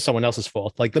saying, this is someone else's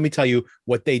fault. Like, let me tell you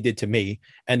what they did to me.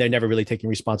 And they're never really taking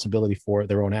responsibility for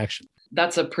their own action.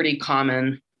 That's a pretty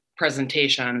common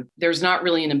presentation. There's not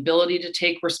really an ability to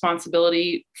take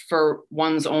responsibility for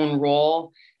one's own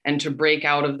role and to break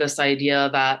out of this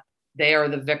idea that they are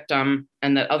the victim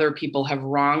and that other people have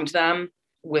wronged them.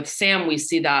 With Sam, we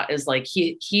see that as like,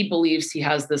 he believes he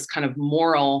has this kind of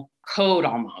moral code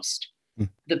almost.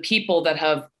 The people that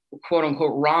have quote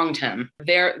unquote wronged him,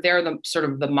 they're the sort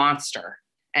of the monster,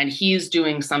 and he's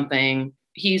doing something,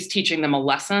 he's teaching them a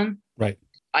lesson. Right.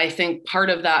 I think part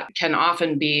of that can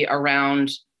often be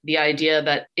around the idea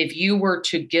that if you were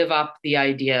to give up the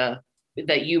idea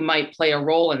that you might play a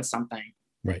role in something,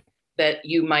 right, that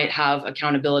you might have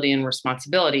accountability and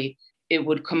responsibility, it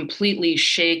would completely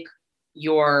shake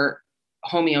your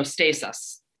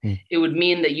homeostasis. It would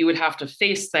mean that you would have to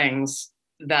face things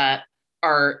that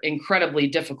are incredibly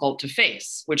difficult to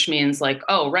face, which means like,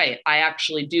 oh, right, I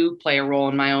actually do play a role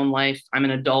in my own life. I'm an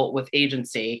adult with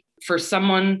agency. For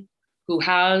someone who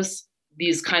has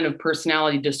these kind of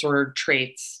personality disorder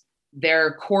traits,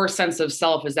 their core sense of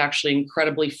self is actually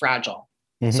incredibly fragile.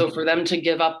 Mm-hmm. So for them to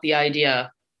give up the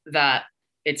idea that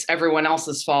it's everyone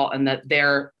else's fault and that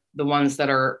they're the ones that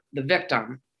are the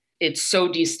victim, it's so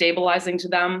destabilizing to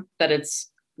them that it's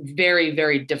very,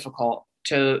 very difficult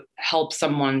to help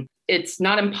someone. It's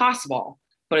not impossible,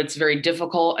 but it's very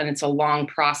difficult, and it's a long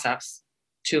process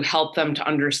to help them to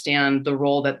understand the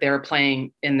role that they're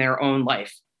playing in their own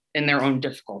life, in their own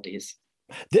difficulties.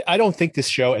 I don't think this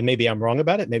show, and maybe I'm wrong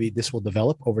about it, maybe this will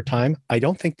develop over time. I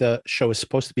don't think the show is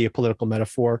supposed to be a political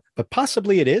metaphor, but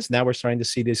possibly it is. Now we're starting to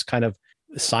see these kind of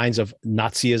signs of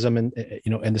Nazism and,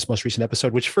 in this most recent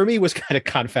episode, which for me was kind of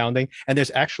confounding. And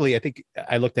there's actually, I think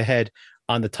I looked ahead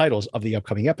on the titles of the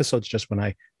upcoming episodes just when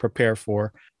I prepare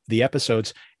for the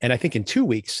episodes. And I think in 2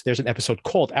 weeks, there's an episode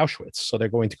called Auschwitz. So they're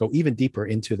going to go even deeper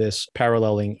into this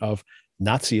paralleling of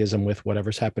Nazism with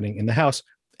whatever's happening in the house.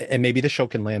 And maybe the show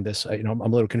can land this. I'm a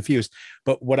little confused.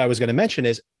 But what I was going to mention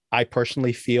is I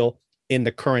personally feel in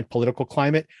the current political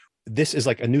climate, this is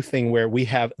like a new thing where we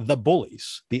have the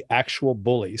bullies, the actual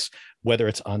bullies, whether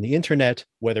it's on the internet,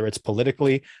 whether it's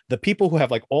politically, the people who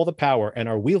have like all the power and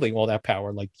are wielding all that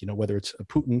power, like, whether it's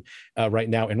Putin right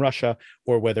now in Russia,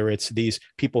 or whether it's these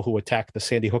people who attack the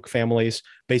Sandy Hook families,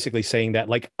 basically saying that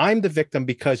like, I'm the victim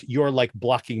because you're like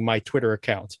blocking my Twitter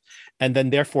account. And then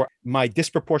therefore my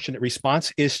disproportionate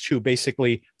response is to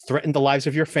basically threaten the lives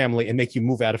of your family and make you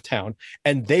move out of town.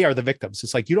 And they are the victims.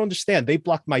 It's like, you don't understand. They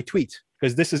blocked my tweet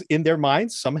because this is in their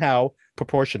minds somehow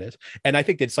proportionate. And I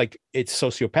think it's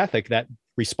sociopathic, that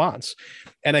response.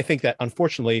 And I think that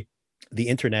unfortunately, the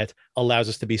internet allows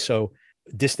us to be so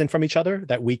distant from each other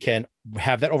that we can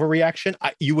have that overreaction.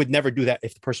 You would never do that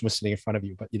if the person was sitting in front of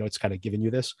you, but it's kind of giving you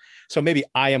this. So maybe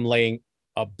I am laying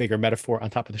a bigger metaphor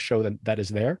on top of the show than that is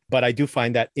there. But I do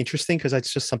find that interesting because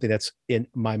it's just something that's in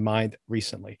my mind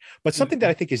recently. But something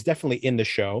that I think is definitely in the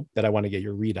show that I want to get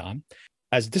your read on.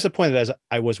 As disappointed as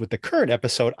I was with the current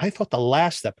episode, I thought the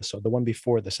last episode, the one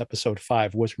before this, episode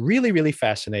 5, was really, really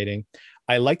fascinating.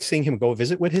 I liked seeing him go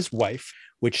visit with his wife,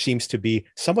 which seems to be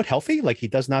somewhat healthy. Like he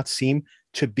does not seem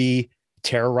to be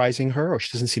terrorizing her, or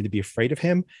she doesn't seem to be afraid of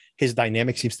him. His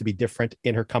dynamic seems to be different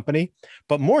in her company.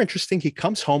 But more interesting, he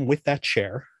comes home with that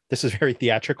chair. This is very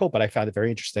theatrical, but I found it very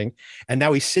interesting. And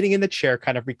now he's sitting in the chair,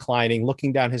 kind of reclining,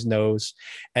 looking down his nose.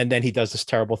 And then he does this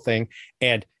terrible thing.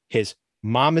 And his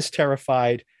mom is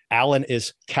terrified. Alan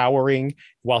is cowering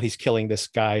while he's killing this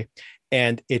guy.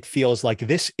 And it feels like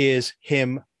this is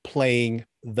him playing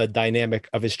the dynamic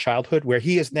of his childhood, where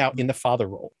he is now in the father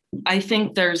role. I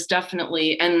think there's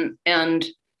definitely, and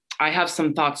I have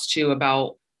some thoughts too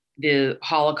about the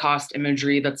Holocaust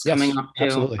imagery that's coming up too.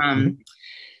 Absolutely.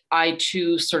 I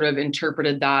too sort of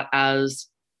interpreted that as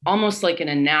almost like an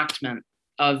enactment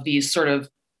of these sort of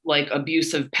like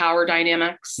abusive power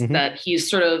dynamics, that he's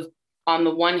sort of, on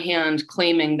the one hand,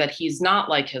 claiming that he's not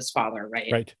like his father,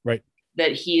 right? Right.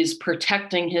 That he's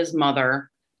protecting his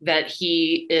mother, that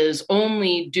he is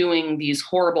only doing these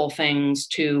horrible things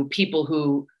to people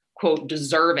who, quote,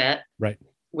 deserve it, right?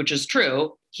 Which is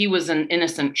true. He was an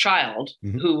innocent child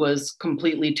who was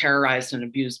completely terrorized and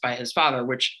abused by his father,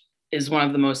 which is one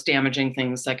of the most damaging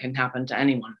things that can happen to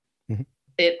anyone.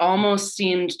 It almost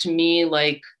seemed to me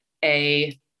like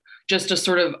a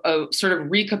sort of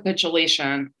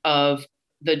recapitulation of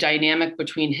the dynamic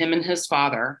between him and his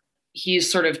father.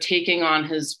 He's sort of taking on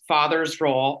his father's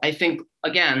role, I think,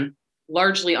 again,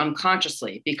 largely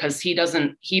unconsciously, because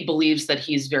he believes that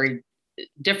he's very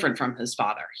different from his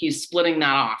father. He's splitting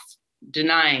that off,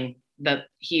 denying that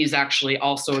he's actually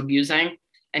also abusing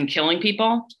and killing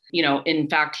people. In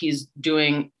fact,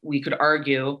 we could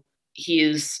argue,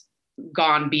 he's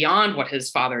gone beyond what his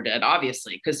father did,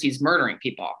 obviously, because he's murdering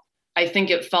people. I think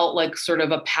it felt like sort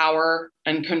of a power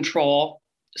and control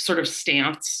sort of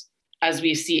stance as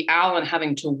we see Alan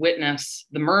having to witness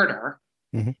the murder.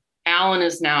 Alan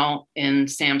is now in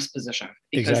Sam's position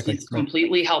because he's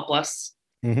completely helpless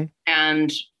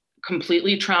and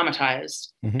completely traumatized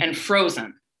and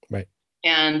frozen. Right.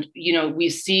 And, we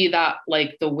see that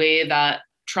like the way that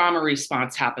trauma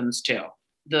response happens too.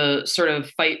 The sort of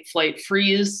fight, flight,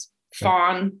 freeze,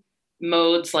 fawn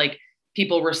modes, like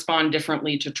people respond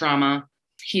differently to trauma.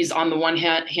 He's on the one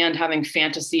hand having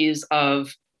fantasies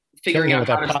of figuring out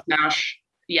how to smash.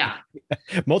 Yeah.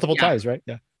 Multiple times, right?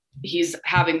 Yeah. He's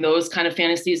having those kind of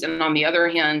fantasies. And on the other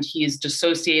hand, he's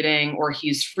dissociating or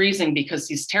he's freezing because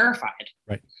he's terrified.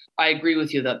 Right. I agree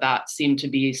with you that seemed to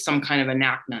be some kind of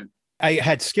enactment. I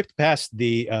had skipped past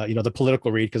the, the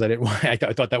political read because I didn't want, I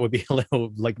thought that would be a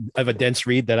little like of a dense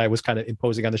read that I was kind of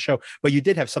imposing on the show, but you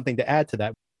did have something to add to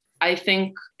that. I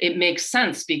think it makes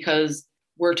sense because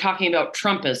we're talking about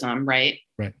Trumpism, right?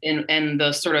 Right. In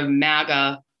the sort of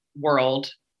MAGA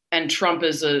world. And Trump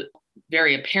is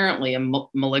very apparently a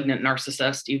malignant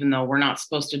narcissist, even though we're not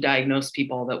supposed to diagnose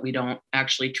people that we don't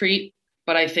actually treat.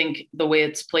 But I think the way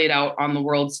it's played out on the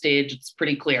world stage, it's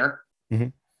pretty clear. Mm-hmm.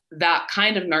 That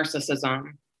kind of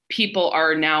narcissism, people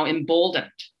are now emboldened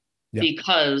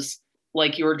because,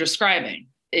 like you were describing,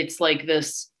 it's like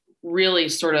this really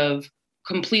sort of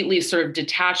completely sort of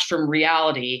detached from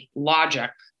reality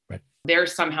logic. Right. They're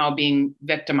somehow being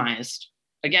victimized.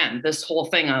 Again, this whole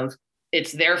thing of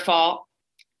it's their fault.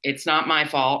 It's not my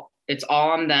fault. It's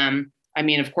all on them. I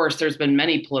mean, of course, there's been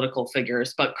many political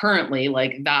figures, but currently,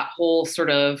 like that whole sort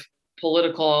of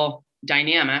political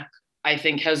dynamic, I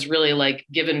think has really like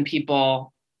given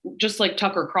people, just like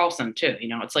Tucker Carlson too,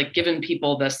 it's like given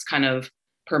people this kind of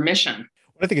permission.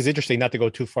 What I think is interesting, not to go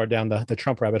too far down the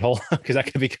Trump rabbit hole, because that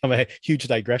can become a huge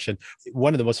digression.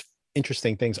 One of the most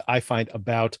interesting things I find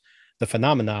about the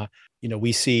phenomena,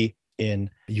 we see in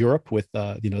Europe with,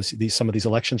 some of these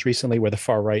elections recently where the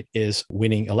far right is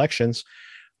winning elections.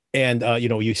 And,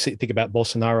 think about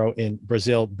Bolsonaro in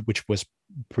Brazil, which was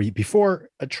before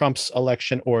Trump's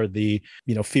election, or the,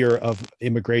 fear of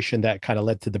immigration that kind of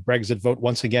led to the Brexit vote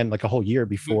once again, like a whole year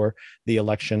before the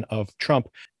election of Trump.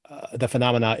 The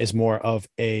phenomena is more of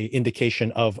a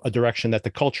indication of a direction that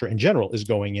the culture in general is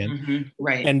going in. Mm-hmm,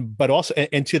 right. But also,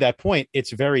 and to that point,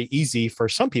 it's very easy for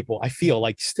some people, I feel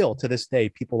like still to this day,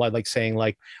 people are like saying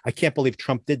like, I can't believe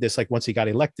Trump did this. Like once he got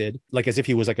elected, like as if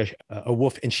he was like a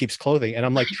wolf in sheep's clothing. And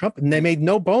I'm like, Trump, and they made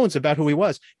no bones about who he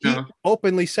was. He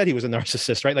openly said he was a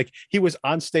narcissist, right? Like he was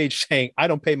on stage saying, I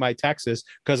don't pay my taxes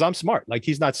because I'm smart. Like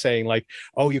he's not saying like,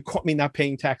 oh, you caught me not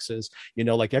paying taxes.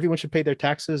 Like everyone should pay their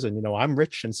taxes. And, I'm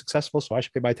rich and successful, so I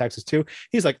should pay my taxes too.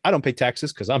 He's like, I don't pay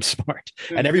taxes because I'm smart.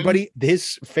 Mm-hmm. And everybody,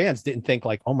 his fans didn't think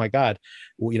like, oh my God,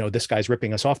 this guy's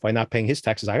ripping us off by not paying his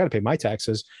taxes. I got to pay my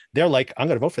taxes. They're like, I'm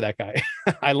going to vote for that guy.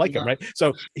 I like him, right?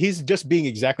 So he's just being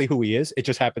exactly who he is. It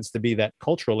just happens to be that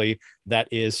culturally that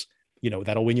is,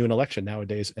 that'll win you an election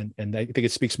nowadays. And I think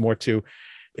it speaks more to,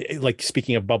 like,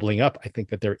 speaking of bubbling up, I think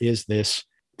that there is this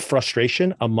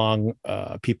frustration among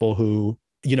people who,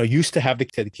 used to have the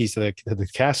keys to the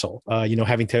castle,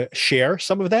 having to share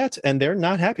some of that, and they're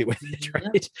not happy with it,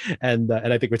 right? Yeah. And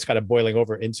I think it's kind of boiling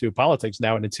over into politics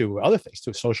now and into other things,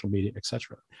 to social media,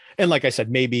 etc. And like I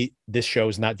said, maybe this show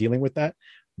is not dealing with that,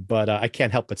 but I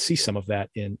can't help but see some of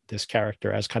that in this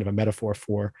character as kind of a metaphor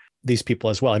for these people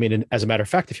as well. I mean, as a matter of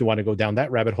fact, if you want to go down that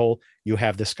rabbit hole, you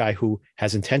have this guy who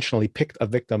has intentionally picked a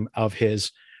victim of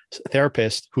his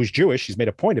therapist who's Jewish. He's made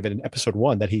a point of it in episode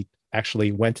 1 that he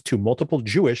actually went to multiple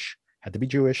had to be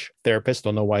Jewish therapists.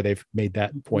 Don't know why they've made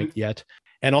that point yet.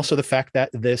 And also the fact that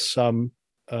this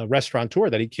restaurateur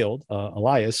that he killed,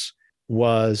 Elias,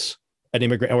 was an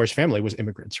immigrant, or his family was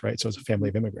immigrants, right? So it's a family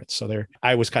of immigrants. So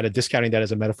I was kind of discounting that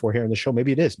as a metaphor here in the show.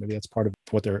 Maybe it is. Maybe that's part of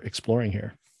what they're exploring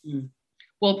here.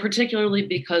 Well, particularly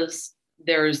because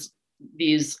there's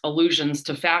these allusions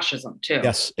to fascism too.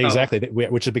 Yes, exactly.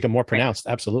 Which has become more pronounced.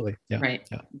 Right. Absolutely. Yeah. Right.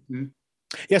 Yeah. Mm-hmm.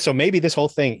 Yeah, so maybe this whole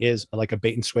thing is like a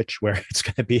bait and switch where it's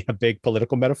going to be a big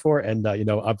political metaphor. And,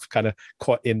 I've kind of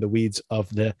caught in the weeds of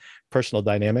the personal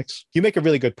dynamics. You make a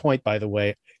really good point, by the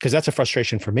way, because that's a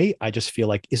frustration for me. I just feel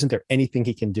like, isn't there anything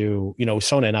he can do?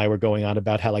 Sona and I were going on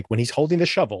about how, like, when he's holding the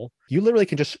shovel, you literally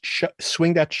can just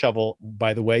swing that shovel.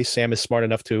 By the way, Sam is smart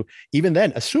enough to, even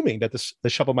then, assuming that the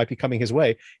shovel might be coming his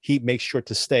way, he makes sure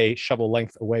to stay shovel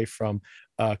length away from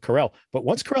Carell. But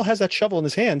once Carell has that shovel in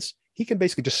his hands, he can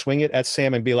basically just swing it at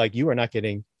Sam and be like, you are not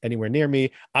getting anywhere near me.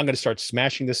 I'm going to start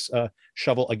smashing this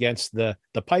shovel against the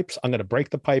pipes. I'm going to break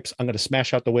the pipes. I'm going to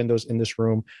smash out the windows in this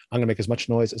room. I'm going to make as much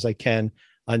noise as I can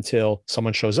until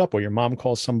someone shows up, or your mom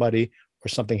calls somebody, or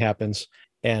something happens.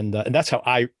 And that's how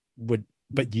I would,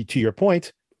 but to your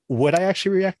point, would I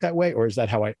actually react that way? Or is that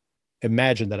how I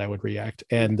imagine that I would react?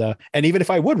 And even if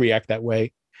I would react that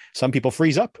way, some people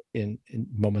freeze up in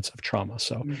moments of trauma.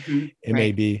 So it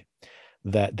may be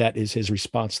that is his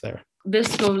response there.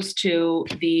 This goes to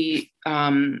the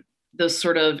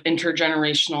sort of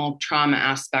intergenerational trauma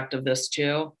aspect of this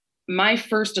too. My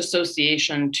first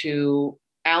association to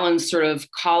Alan's sort of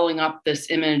calling up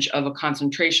this image of a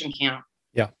concentration camp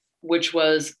which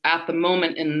was at the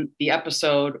moment in the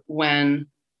episode when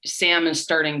Sam is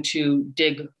starting to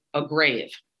dig a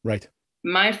grave. Right.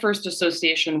 My first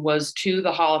association was to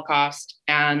the Holocaust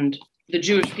and the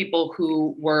Jewish people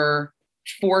who were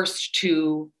forced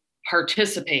to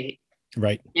participate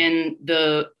right. in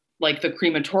the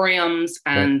crematoriums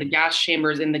and the gas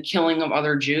chambers in the killing of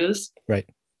other Jews. Right.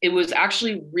 It was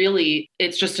actually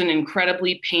it's just an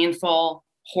incredibly painful,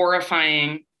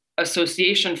 horrifying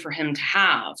association for him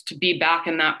to be back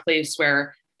in that place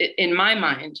where, in my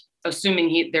mind,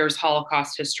 assuming there's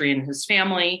Holocaust history in his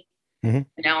family, in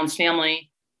Alan's family,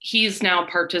 he's now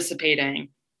participating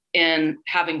in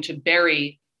having to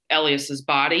bury Elias's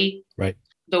body. Right.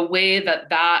 The way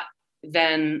that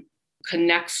then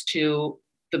connects to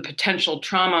the potential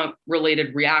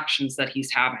trauma-related reactions that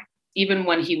he's having. Even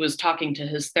when he was talking to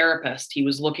his therapist, he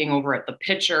was looking over at the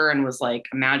picture and was like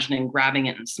imagining grabbing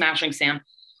it and smashing Sam.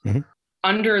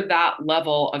 Under that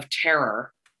level of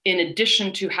terror, in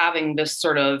addition to having this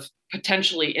sort of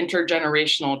potentially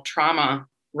intergenerational trauma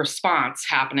response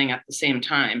happening at the same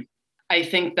time, I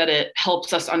think that it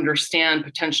helps us understand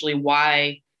potentially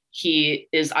why he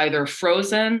is either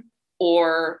frozen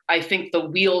or I think the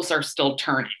wheels are still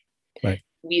turning. Right.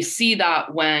 We see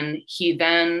that when he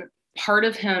then, part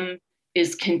of him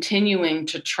is continuing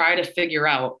to try to figure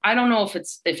out, I don't know if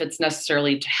it's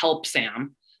necessarily to help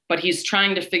Sam, but he's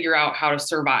trying to figure out how to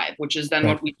survive, which is then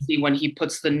what we see when he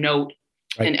puts the note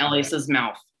in Elias's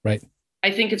mouth. Right.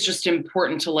 I think it's just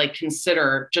important to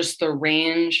consider just the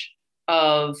range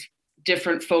of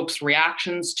different folks'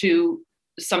 reactions to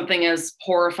something as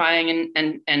horrifying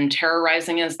and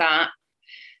terrorizing as that,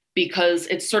 because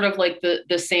it's sort of like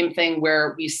the same thing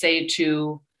where we say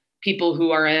to people who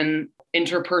are in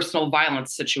interpersonal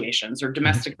violence situations or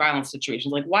domestic violence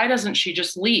situations, like, why doesn't she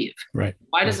just leave? Right.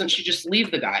 Why doesn't she just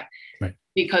leave the guy? Right.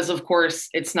 Because of course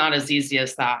it's not as easy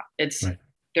as that.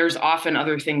 There's often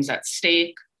other things at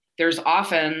stake. There's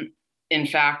often, in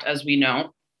fact, as we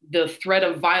know, the threat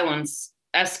of violence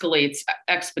escalates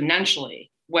exponentially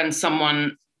when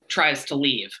someone tries to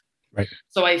leave. Right.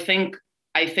 So I think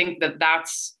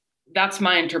that's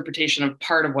my interpretation of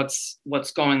part of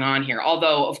what's going on here.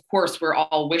 Although, of course, we're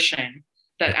all wishing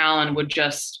that Alan would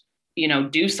just,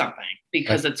 do something,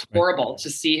 because it's horrible to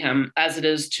see him, as it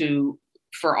is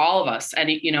for all of us.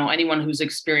 Anyone who's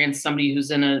experienced somebody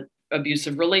who's in an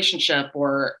abusive relationship,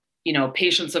 or,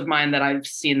 patients of mine that I've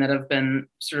seen that have been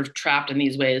sort of trapped in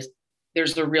these ways,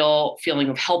 there's a real feeling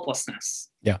of helplessness.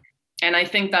 Yeah. And I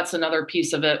think that's another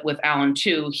piece of it with Alan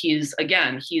too. He's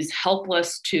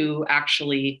helpless to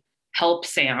actually help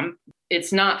Sam.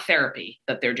 It's not therapy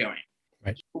that they're doing.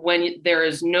 Right. When there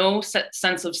is no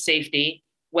sense of safety,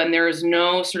 when there is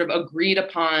no sort of agreed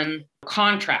upon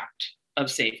contract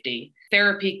of safety,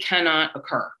 therapy cannot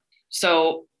occur.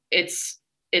 So it's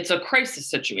a crisis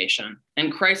situation,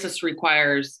 and crisis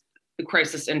requires the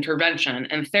crisis intervention,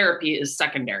 and therapy is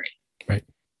secondary. Right.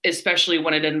 Especially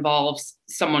when it involves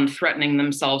someone threatening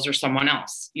themselves or someone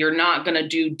else. You're not going to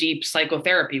do deep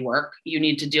psychotherapy work. You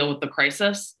need to deal with the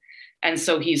crisis. And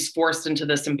so he's forced into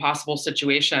this impossible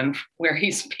situation where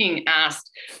he's being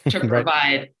asked to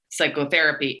provide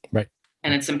psychotherapy. Right.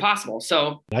 And it's impossible.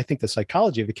 So I think the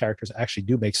psychology of the characters actually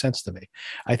do make sense to me.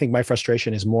 I think my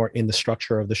frustration is more in the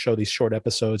structure of the show, these short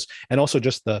episodes, and also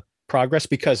just the progress,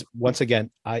 because once again,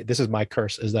 this is my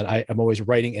curse, is that I am always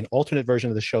writing an alternate version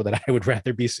of the show that I would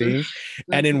rather be seeing.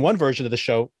 And in one version of the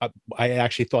show, I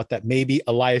actually thought that maybe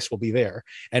Elias will be there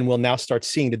and we'll now start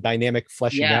seeing the dynamic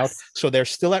fleshing out. So they're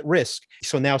still at risk.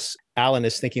 So now Alan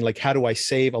is thinking, like, how do I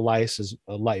save Elias's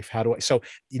life? So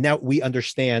now we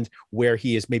understand where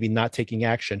he is maybe not taking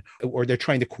action, or they're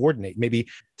trying to coordinate, maybe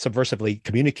subversively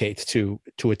communicate to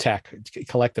attack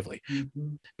collectively.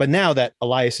 But now that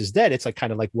Elias is dead, it's like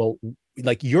kind of like, well,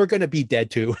 like, you're going to be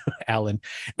dead too, Alan.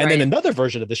 And then another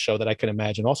version of the show that I can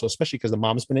imagine also, especially because the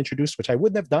mom's been introduced, which I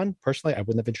wouldn't have done personally. I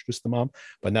wouldn't have introduced the mom,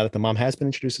 but now that the mom has been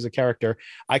introduced as a character,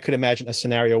 I could imagine a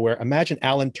scenario where, imagine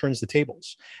Alan turns the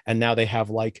tables and now they have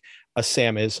like a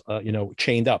Sam is,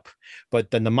 chained up,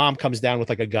 but then the mom comes down with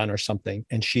like a gun or something.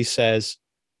 And she says,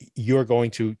 you're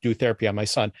going to do therapy on my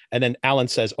son. And then Alan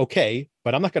says, okay,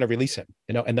 but I'm not going to release him,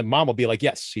 and the mom will be like,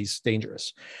 yes, he's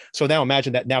dangerous. So now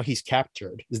imagine that now he's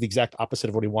captured, is the exact opposite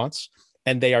of what he wants.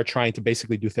 And they are trying to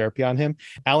basically do therapy on him.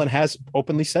 Alan has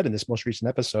openly said in this most recent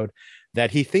episode that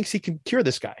he thinks he can cure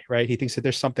this guy, right? He thinks that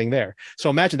there's something there.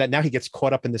 So imagine that now he gets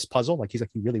caught up in this puzzle. Like, he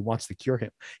really wants to cure him,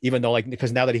 even though, like,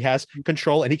 because now that he has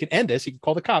control and he can end this, he can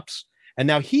call the cops. And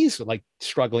now he's like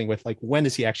struggling with, like, when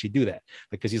does he actually do that?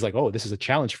 Because he's like, oh, this is a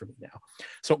challenge for me now.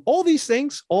 So all these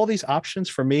things, all these options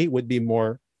for me would be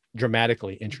more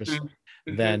dramatically interesting.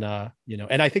 then,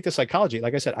 and I think the psychology,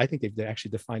 like I said, I think they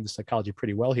actually defined the psychology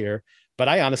pretty well here. But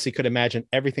I honestly could imagine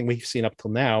everything we've seen up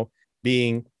till now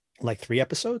being like 3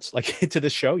 episodes, like into the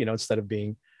show, instead of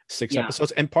being 6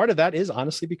 episodes. And part of that is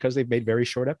honestly because they've made very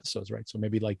short episodes, right? So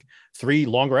maybe like 3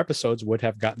 longer episodes would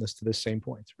have gotten us to this same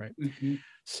point, right?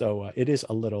 So it is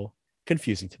a little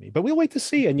confusing to me, but we'll wait to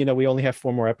see. And we only have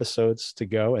 4 more episodes to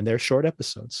go, and they're short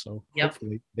episodes, so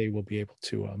hopefully they will be able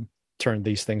to turn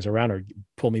these things around or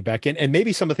pull me back in, and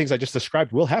maybe some of the things I just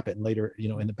described will happen later,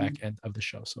 in the back end of the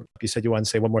show. So you said you want to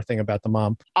say one more thing about the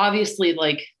mom. Obviously,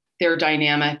 like, their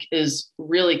dynamic is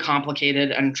really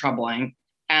complicated and troubling,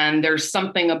 and there's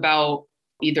something about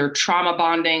either trauma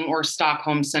bonding or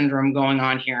Stockholm syndrome going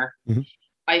on here.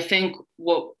 I think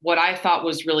what I thought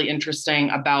was really interesting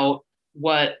about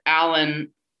what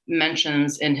Alan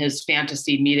mentions in his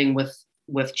fantasy meeting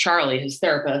with Charlie, his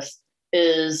therapist,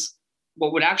 is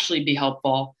what would actually be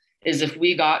helpful is if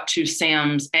we got to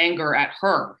Sam's anger at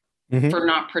her for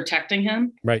not protecting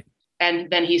him. Right. And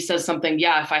then he says something,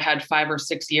 if I had 5 or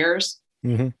 6 years,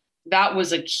 that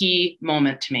was a key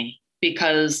moment to me,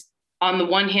 because on the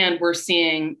one hand, we're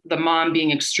seeing the mom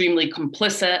being extremely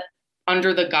complicit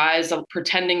under the guise of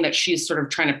pretending that she's sort of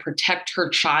trying to protect her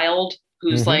child,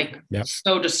 who's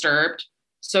so disturbed,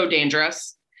 so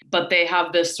dangerous. But they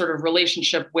have this sort of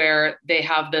relationship where they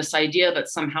have this idea that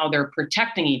somehow they're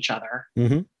protecting each other.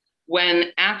 When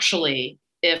actually,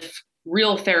 if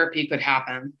real therapy could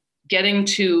happen, getting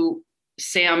to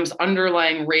Sam's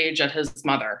underlying rage at his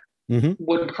mother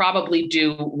would probably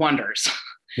do wonders.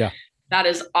 Yeah. That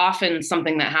is often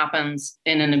something that happens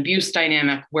in an abuse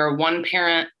dynamic where one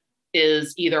parent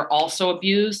is either also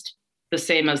abused, the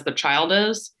same as the child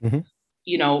is.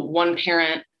 One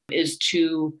parent is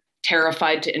too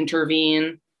terrified to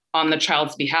intervene on the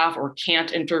child's behalf or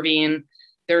can't intervene.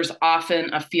 There's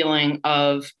often a feeling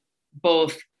of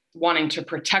both wanting to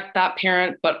protect that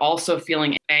parent, but also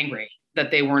feeling angry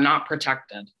that they were not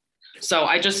protected. So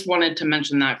I just wanted to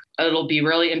mention that. It'll be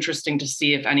really interesting to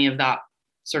see if any of that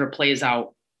sort of plays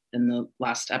out in the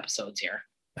last episodes here.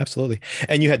 Absolutely.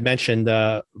 And you had mentioned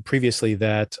previously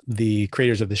that the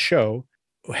creators of the show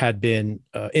had been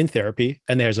in therapy,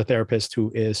 and there's a therapist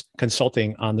who is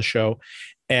consulting on the show.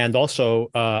 And also,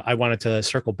 I wanted to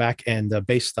circle back, and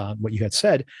based on what you had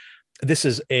said, this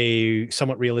is a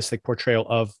somewhat realistic portrayal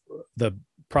of the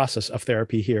process of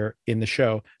therapy here in the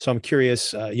show. So I'm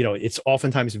curious, it's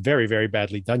oftentimes very, very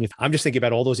badly done. I'm just thinking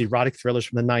about all those erotic thrillers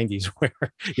from the 90s where,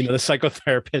 the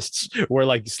psychotherapists were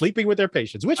like sleeping with their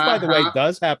patients, which by the way,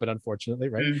 does happen, unfortunately,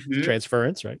 right?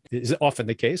 Transference, right? Is often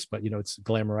the case, but it's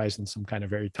glamorized in some kind of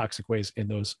very toxic ways in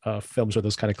those films or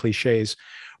those kind of cliches.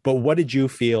 But what did you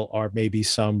feel are maybe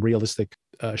some realistic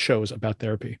shows about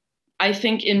therapy? I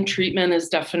think In Treatment is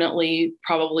definitely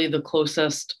probably the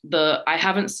closest. I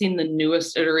haven't seen the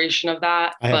newest iteration of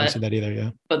that. I haven't seen that either, yeah.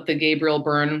 But the Gabriel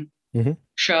Byrne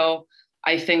show,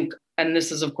 I think, and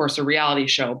this is of course a reality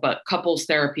show, but Couples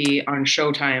Therapy on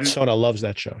Showtime. Sona loves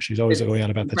that show. She's always going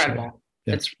on about that show.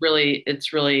 Yeah. It's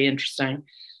really interesting.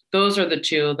 Those are the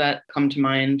 2 that come to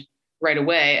mind right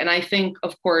away. And I think,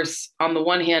 of course, on the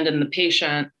one hand, in the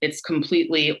patient, it's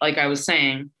completely, like I was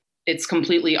saying, it's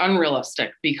completely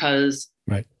unrealistic because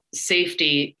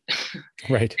safety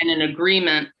and an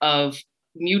agreement of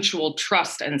mutual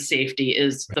trust and safety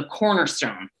is the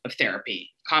cornerstone of therapy.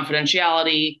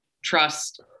 Confidentiality,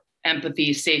 trust,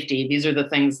 empathy, safety. These are the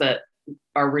things that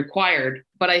are required.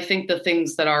 But I think the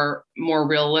things that are more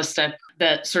realistic,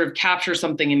 that sort of capture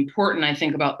something important, I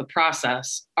think, about the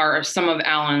process are some of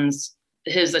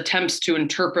his attempts to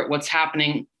interpret what's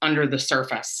happening under the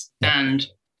surface. And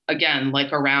again,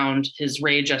 like around his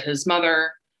rage at his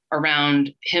mother,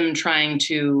 around him trying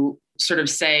to sort of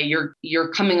say, you're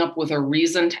coming up with a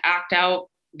reason to act out.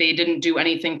 They didn't do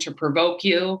anything to provoke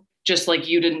you, just like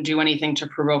you didn't do anything to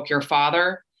provoke your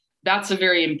father. That's a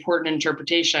very important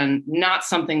interpretation, not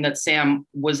something that Sam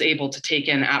was able to take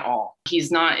in at all.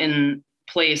 He's not in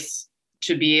place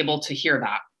to be able to hear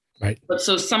that. Right. But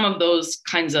so some of those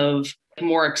kinds of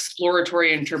more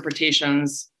exploratory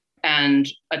interpretations and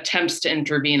attempts to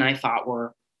intervene, I thought,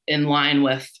 were in line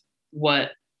with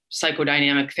what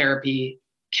psychodynamic therapy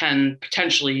can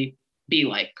potentially be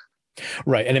like.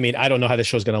 Right. And I mean, I don't know how this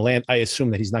show's going to land. I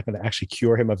assume that he's not going to actually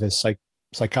cure him of his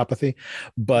psychopathy,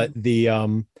 but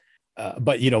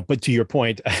but but to your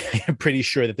point, I'm pretty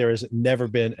sure that there has never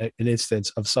been an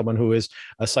instance of someone who is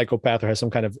a psychopath or has some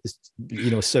kind of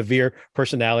severe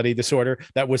personality disorder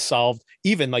that was solved,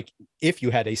 even like if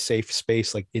you had a safe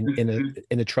space, like in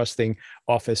a trusting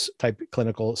office type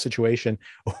clinical situation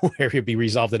where it'd be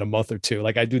resolved in a month or two.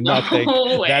 Like I do not think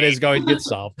that is going to get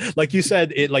solved. Like you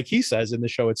said, like he says in the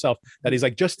show itself, that he's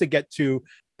like, just to get to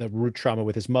the root trauma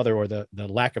with his mother, or the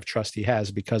lack of trust he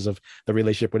has because of the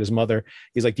relationship with his mother.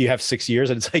 He's like, do you have 6 years?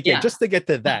 And it's like, yeah, just to get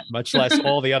to that, much less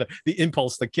all the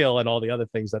impulse to kill and all the other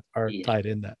things that are tied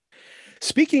in that.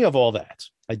 Speaking of all that,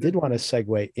 I did want to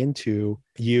segue into,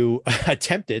 you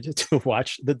attempted to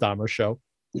watch the Dahmer show.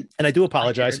 And I do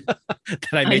apologize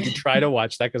that I made you try to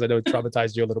watch that, because I know it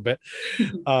traumatized you a little bit.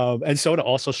 And Soda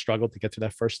also struggled to get to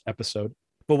that first episode.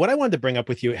 But what I wanted to bring up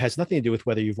with you, it has nothing to do with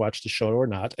whether you've watched the show or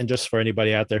not. And just for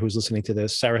anybody out there who's listening to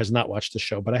this, Sarah has not watched the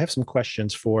show, but I have some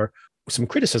questions for some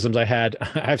criticisms I had.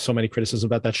 I have so many criticisms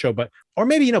about that show, or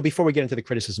maybe, before we get into the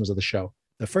criticisms of the show,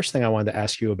 the first thing I wanted to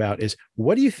ask you about is,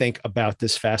 what do you think about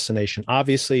this fascination?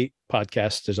 Obviously,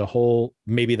 podcasts is a whole,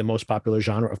 maybe the most popular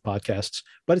genre of podcasts,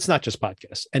 but it's not just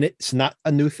podcasts. And it's not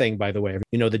a new thing, by the way.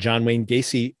 The John Wayne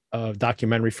Gacy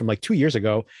documentary from like 2 years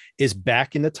ago is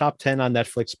back in the top 10 on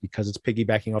Netflix because it's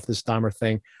piggybacking off this Dahmer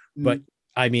thing. But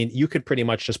I mean, you could pretty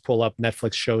much just pull up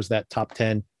Netflix shows, that top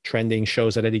 10 trending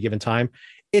shows at any given time.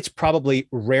 It's probably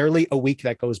rarely a week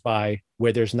that goes by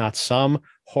where there's not some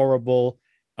horrible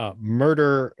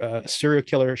murder, serial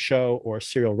killer show, or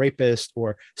serial rapist,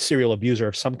 or serial abuser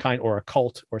of some kind, or a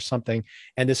cult or something.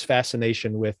 And this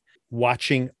fascination with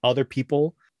watching other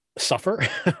people suffer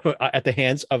at the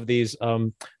hands of these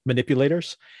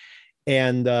manipulators.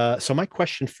 And so my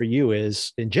question for you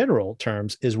is, in general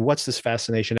terms, is what's this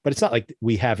fascination? But it's not like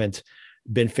we haven't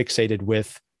been fixated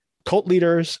with cult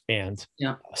leaders and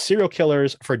serial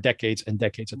killers for decades and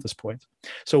decades at this point.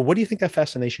 So what do you think that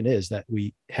fascination is that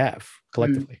we have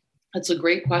collectively? That's a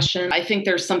great question. I think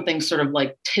there's something sort of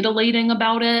like titillating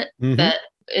about it, that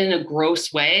in a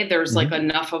gross way, there's like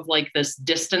enough of like this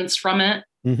distance from it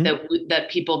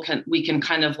that we can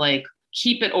kind of like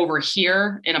keep it over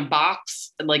here in a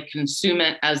box and like consume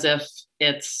it as if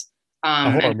it's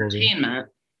entertainment.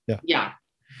 Movie. Yeah.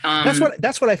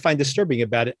 That's what I find disturbing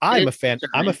about it. I'm a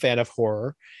fan of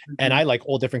horror, and I like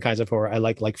all different kinds of horror. I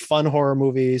like fun horror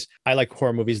movies. I like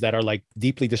horror movies that are like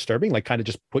deeply disturbing, like kind of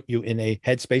just put you in a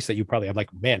headspace that you probably have like,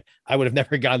 man, I would have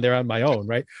never gone there on my own,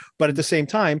 right? But at the same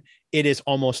time, it is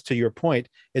almost, to your point,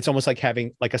 it's almost like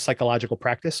having like a psychological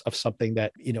practice of something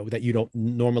that that you don't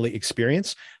normally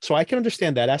experience. So I can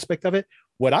understand that aspect of it.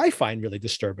 What I find really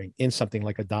disturbing in something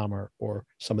like a Dahmer or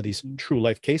some of these true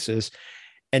life cases,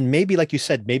 and maybe, like you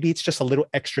said, maybe it's just a little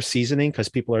extra seasoning because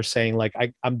people are saying like,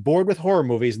 I'm bored with horror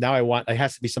movies. Now it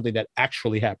has to be something that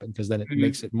actually happened, because then it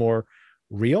makes it more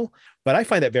real. But I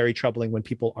find that very troubling when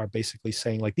people are basically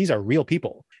saying like, these are real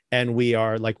people and we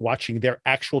are like watching their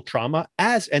actual trauma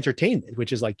as entertainment,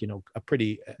 which is like, a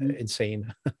pretty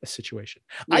insane situation.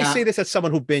 Yeah. I say this as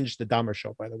someone who binged the Dahmer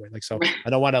show, by the way. Like, so I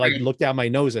don't want to like look down my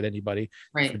nose at anybody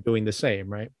for doing the same.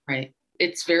 Right. Right.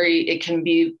 It can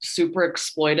be super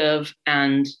exploitive.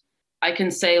 And I can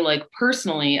say, like,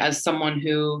 personally, as someone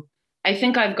who, I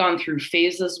think I've gone through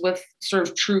phases with sort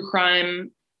of true crime,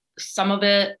 some of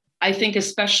it, I think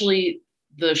especially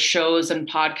the shows and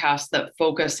podcasts that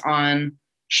focus on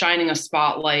shining a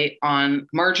spotlight on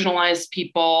marginalized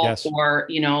people, or,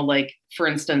 like, for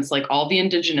instance, like all the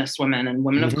Indigenous women and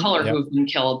women of color who've been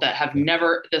killed that have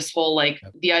never, this whole, like,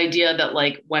 the idea that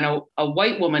like when a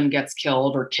white woman gets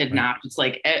killed or kidnapped, it's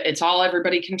like, it's all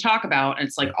everybody can talk about. And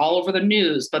it's like all over the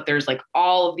news, but there's like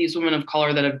all of these women of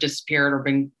color that have disappeared or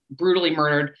been brutally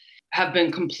murdered have been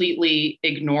completely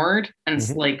ignored. And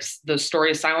it's like the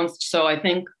story is silenced. So I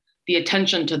think the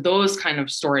attention to those kind of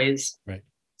stories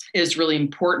is really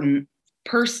important.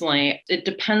 Personally, it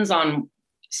depends on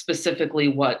specifically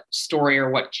what story or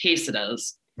what case it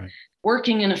is.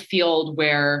 Working in a field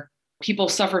where people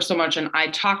suffer so much, and I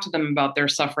talk to them about their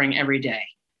suffering every day,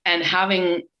 and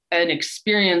having an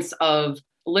experience of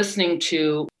listening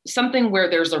to something where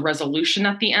there's a resolution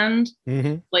at the end,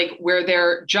 like where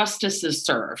their justice is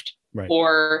served,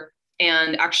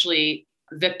 and actually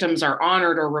victims are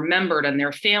honored or remembered and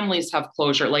their families have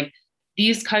closure, like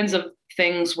these kinds of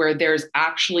things where there's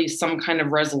actually some kind of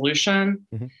resolution.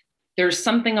 There's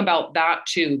something about that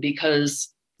too,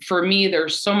 because for me,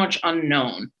 there's so much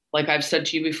unknown. Like I've said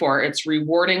to you before, it's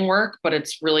rewarding work, but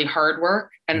it's really hard work.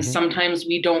 And sometimes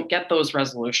we don't get those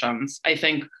resolutions. I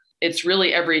think it's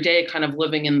really every day kind of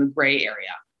living in the gray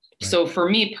area. So for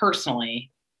me personally,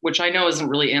 which I know isn't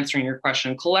really answering your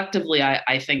question, collectively,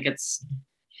 I think it's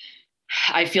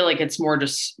I feel like it's more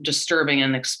just disturbing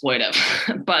and exploitive.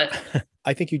 But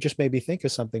I think you just made me think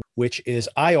of something, which is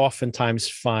I oftentimes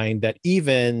find that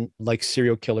even like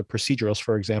serial killer procedurals,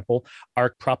 for example,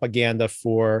 are propaganda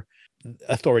for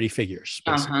authority figures,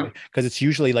 basically, because it's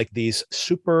usually like these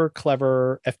super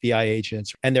clever FBI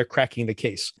agents and they're cracking the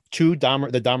case. To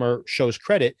Dahmer, the Dahmer show's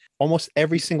credit, almost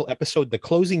every single episode, the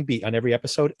closing beat on every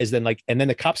episode is then like, and then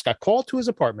the cops got called to his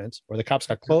apartment or the cops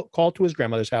got called to his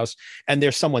grandmother's house and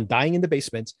there's someone dying in the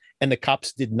basement and the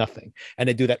cops did nothing. And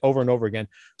they do that over and over again.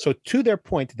 So to their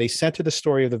point, they center the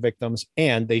story of the victims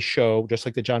and they show, just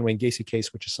like the John Wayne Gacy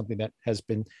case, which is something that has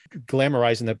been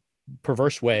glamorized in a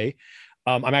perverse way.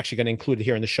 I'm actually going to include it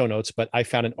here in the show notes, but I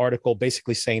found an article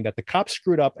basically saying that the cops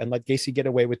screwed up and let Gacy get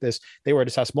away with this. They were at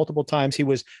his house multiple times. He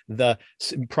was the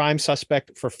prime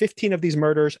suspect for 15 of these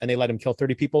murders, and they let him kill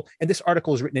 30 people. And this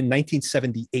article was written in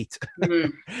 1978.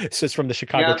 So it's from the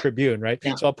Chicago Tribune, right?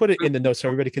 Yeah. So I'll put it in the notes so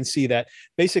everybody can see that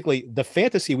basically the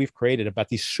fantasy we've created about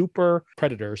these super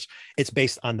predators, it's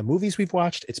based on the movies we've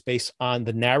watched. It's based on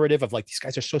the narrative of like, these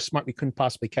guys are so smart, we couldn't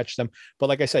possibly catch them. But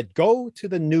like I said, go to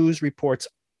the news reports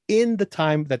in the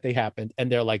time that they happened.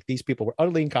 And they're like, these people were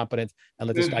utterly incompetent and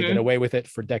let this guy get away with it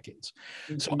for decades.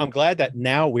 So I'm glad that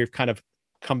now we've kind of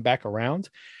come back around.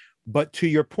 But to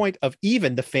your point of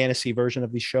even the fantasy version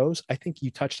of these shows, I think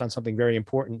you touched on something very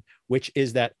important, which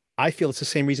is that I feel it's the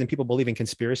same reason people believe in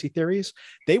conspiracy theories.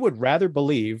 They would rather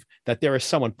believe that there is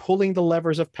someone pulling the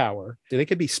levers of power. They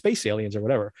could be space aliens or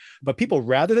whatever, but people,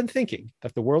 rather than thinking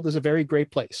that the world is a very great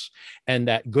place and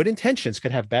that good intentions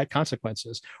could have bad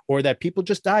consequences, or that people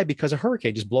just die because a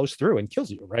hurricane just blows through and kills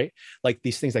you, right? Like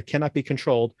these things that cannot be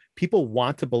controlled. People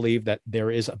want to believe that there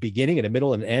is a beginning and a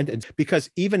middle and an end. And because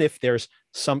even if there's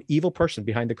some evil person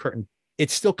behind the curtain,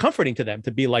 it's still comforting to them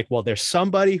to be like, well, there's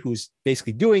somebody who's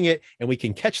basically doing it and we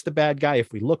can catch the bad guy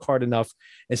if we look hard enough,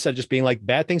 instead of just being like,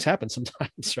 bad things happen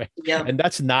sometimes, right? Yeah. And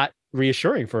that's not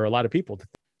reassuring for a lot of people.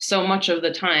 So much of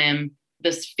the time,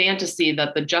 this fantasy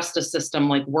that the justice system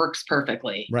like works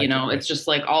perfectly, right, it's just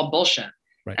like all bullshit.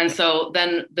 Right. And so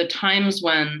then the times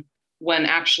when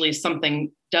actually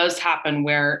something does happen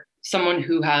where someone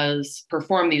who has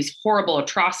performed these horrible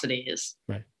atrocities,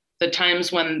 right, the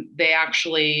times when they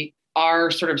actually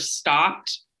are sort of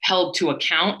stopped, held to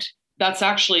account, that's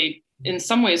actually in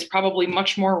some ways probably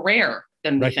much more rare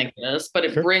than we think it is. But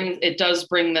it does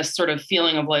bring this sort of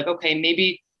feeling of like, okay,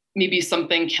 maybe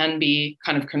something can be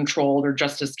kind of controlled or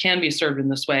justice can be served in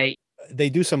this way. They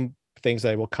do some things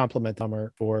that I will compliment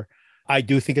Dahmer for. I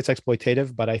do think it's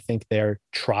exploitative, but I think they're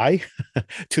try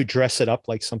to dress it up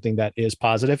like something that is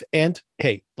positive. And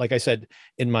hey, like I said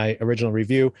in my original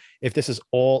review, if this is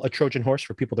all a Trojan horse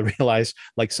for people to realize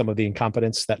like some of the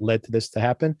incompetence that led to this to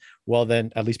happen, well,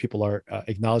 then at least people are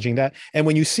acknowledging that. And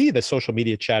when you see the social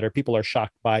media chatter, people are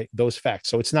shocked by those facts.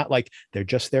 So it's not like they're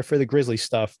just there for the grisly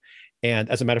stuff.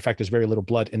 And as a matter of fact, there's very little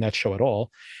blood in that show at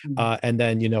all. And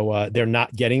then, they're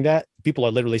not getting that. People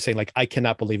are literally saying like, I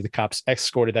cannot believe the cops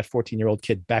escorted that 14-year-old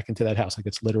kid back into that house. Like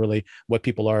it's literally what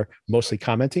people are mostly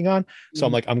commenting on.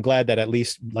 So I'm glad that at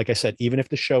least, like I said, even if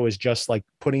the show is just like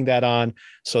putting that on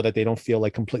so that they don't feel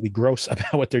like completely gross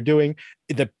about what they're doing,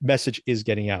 the message is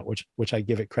getting out, which I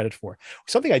give it credit for.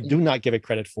 Something I do not give it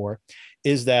credit for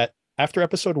is that after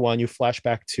episode 1, you flash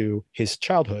back to his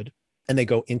childhood. And they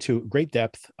go into great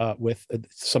depth with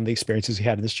some of the experiences he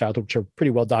had in his childhood, which are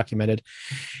pretty well documented.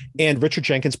 And Richard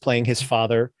Jenkins playing his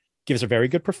father gives a very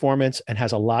good performance and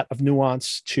has a lot of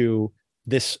nuance to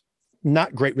this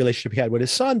not great relationship he had with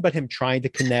his son, but him trying to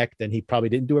connect. And he probably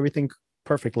didn't do everything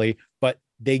perfectly, but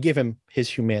they give him his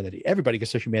humanity. Everybody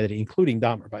gets their humanity, including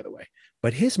Dahmer, by the way.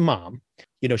 But his mom,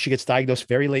 she gets diagnosed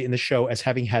very late in the show as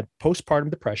having had postpartum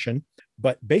depression.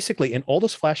 But basically in all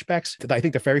those flashbacks, I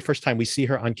think the very first time we see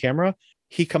her on camera,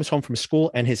 he comes home from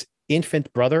school and his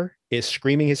infant brother is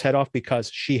screaming his head off because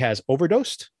she has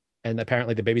overdosed. And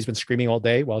apparently the baby's been screaming all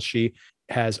day while she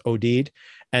has OD'd.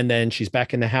 And then she's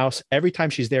back in the house. Every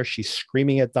time she's there, she's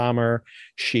screaming at Dahmer.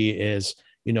 She is,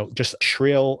 just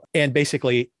shrill. And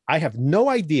basically, I have no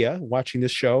idea watching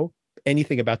this show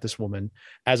anything about this woman,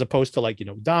 as opposed to like,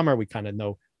 Dahmer, we kind of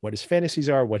know what his fantasies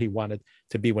are, what he wanted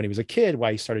to be when he was a kid,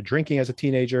 why he started drinking as a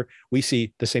teenager. We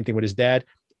see the same thing with his dad.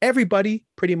 Everybody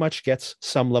pretty much gets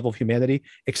some level of humanity,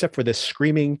 except for this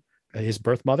screaming, his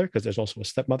birth mother, because there's also a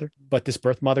stepmother, but this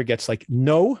birth mother gets like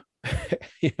no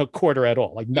quarter at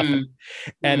all, like nothing.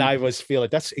 And I was feeling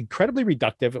that's incredibly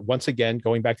reductive. Once again,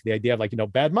 going back to the idea of like,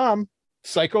 bad mom,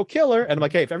 psycho killer. And I'm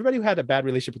like, hey, if everybody who had a bad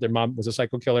relationship with their mom was a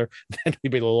psycho killer, then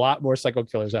there'd be a lot more psycho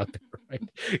killers out there, right?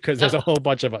 Because there's a whole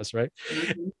bunch of us, right?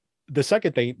 The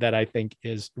second thing that I think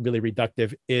is really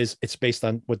reductive is it's based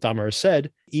on what Dahmer has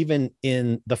said. Even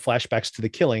in the flashbacks to the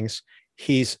killings,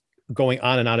 he's going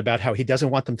on and on about how he doesn't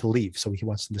want them to leave. So he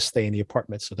wants them to stay in the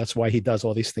apartment. So that's why he does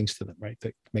all these things to them, right?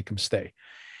 To make them stay.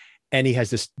 And he has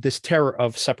this terror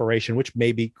of separation, which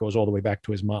maybe goes all the way back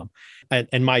to his mom.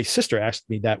 And my sister asked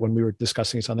me that when we were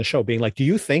discussing this on the show, being like, do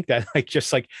you think that like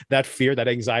just like that fear, that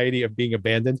anxiety of being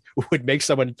abandoned would make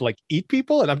someone like eat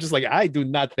people? And I'm just like, I do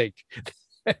not think.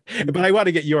 But I want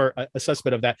to get your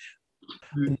assessment of that.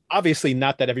 Obviously,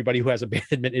 not that everybody who has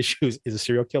abandonment issues is a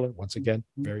serial killer. Once again,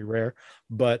 very rare.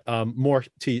 But more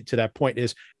to that point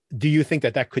is, do you think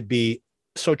that could be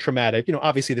so traumatic? You know,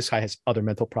 obviously this guy has other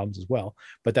mental problems as well,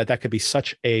 but that could be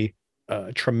such a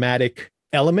traumatic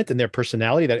element in their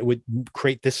personality that it would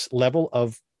create this level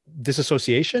of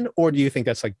disassociation? Or do you think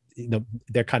that's like, you know,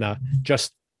 they're kind of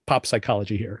just pop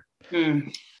psychology here?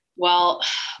 Well,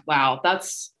 wow,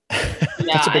 that's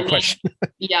that's a big question.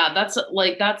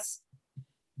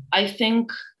 I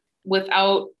think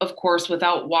without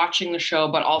watching the show,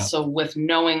 but also with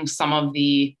knowing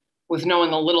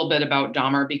knowing a little bit about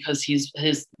Dahmer, because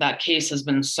that case has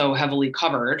been so heavily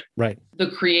covered. Right. The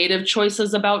creative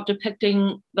choices about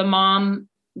depicting the mom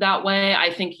that way.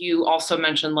 I think you also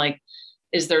mentioned, like,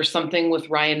 is there something with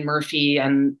Ryan Murphy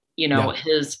and, you know,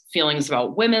 his feelings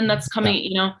about women that's coming,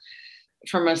 you know,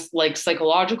 from a like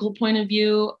psychological point of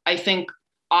view. I think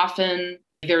often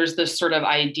there's this sort of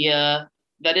idea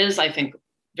that is, I think,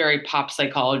 very pop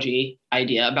psychology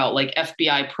idea about like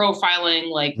FBI profiling,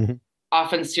 like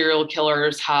often serial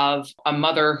killers have a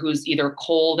mother who's either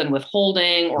cold and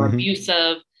withholding or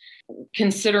abusive.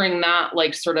 Considering that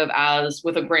like sort of as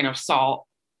with a grain of salt,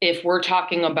 if we're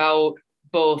talking about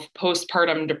both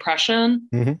postpartum depression,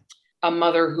 a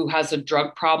mother who has a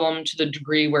drug problem to the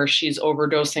degree where she's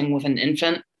overdosing with an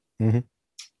infant,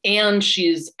 and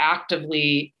she's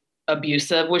actively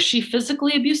abusive. Was she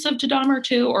physically abusive to Dahmer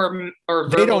too, or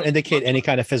they don't indicate any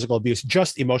kind of physical abuse,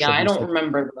 just emotional abuse. I don't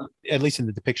remember that. At least in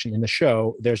the depiction in the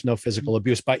show, there's no physical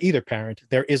abuse by either parent.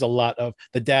 There is a lot of,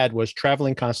 the dad was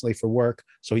traveling constantly for work,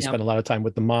 so he spent a lot of time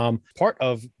with the mom. Part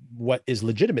of what is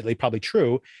legitimately probably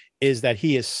true is that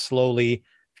he is slowly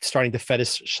starting to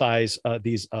fetishize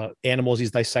these animals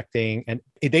he's dissecting. And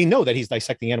they know that he's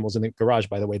dissecting animals in the garage,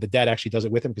 by the way. The dad actually does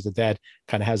it with him because the dad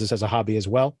kind of has this as a hobby as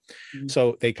well.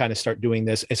 So they kind of start doing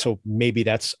this. And so maybe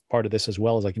that's part of this as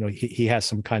well, is like, you know, he has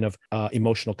some kind of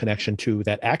emotional connection to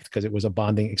that act because it was a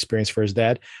bonding experience for his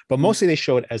dad. But mostly they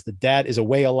show it as the dad is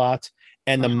away a lot.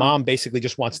 And the mom basically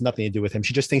just wants nothing to do with him.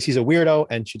 She just thinks he's a weirdo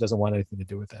and she doesn't want anything to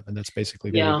do with him. And that's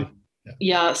basically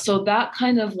so that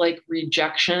kind of like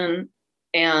rejection,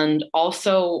 and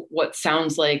also what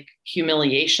sounds like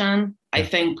humiliation, I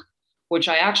think, which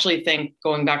I actually think,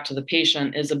 going back to the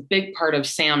patient, is a big part of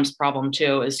Sam's problem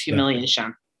too, is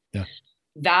humiliation.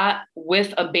 That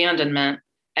with abandonment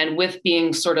and with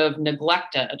being sort of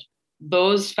neglected,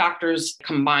 those factors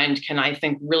combined can, I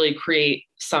think, really create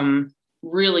some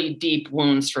really deep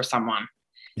wounds for someone.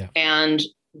 And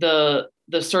the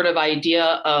sort of idea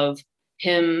of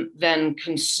him then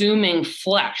consuming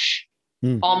flesh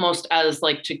almost as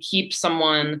like to keep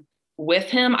someone with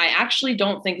him, I actually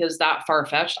don't think is that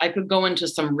far-fetched. I could go into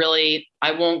some really,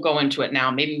 I won't go into it now.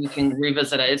 Maybe we can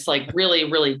revisit it. It's like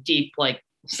really, really deep, like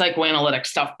psychoanalytic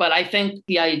stuff. But I think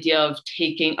the idea of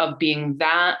being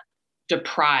that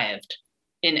deprived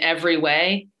in every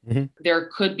way, there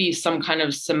could be some kind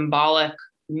of symbolic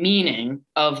meaning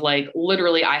of like,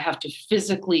 literally, I have to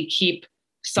physically keep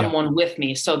someone with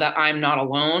me so that I'm not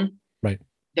alone. Right.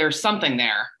 There's something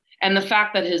there. And the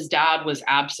fact that his dad was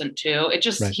absent too,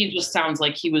 he just sounds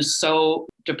like he was so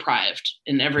deprived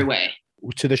in every way.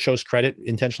 To the show's credit,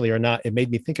 intentionally or not, it made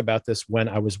me think about this when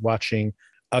I was watching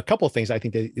a couple of things. I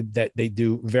think that they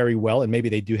do very well, and maybe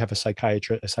they do have a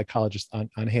psychologist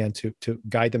on hand to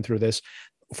guide them through this.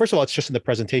 First of all, it's just in the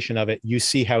presentation of it. You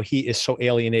see how he is so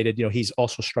alienated. You know, he's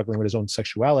also struggling with his own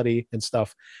sexuality and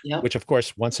stuff, which of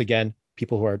course, once again,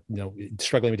 people who are, you know,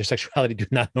 struggling with their sexuality do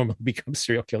not normally become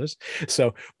serial killers.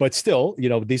 So, but still, you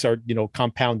know, these are, you know,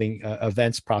 compounding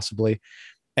events possibly.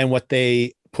 And what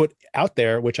they put out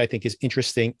there, which I think is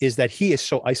interesting, is that he is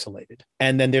so isolated.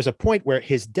 And then there's a point where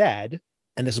his dad,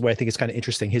 and this is what I think is kind of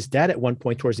interesting, his dad at one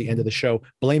point towards the end of the show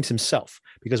blames himself,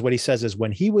 because what he says is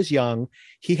when he was young,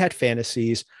 he had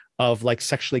fantasies of like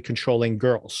sexually controlling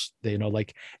girls, you know,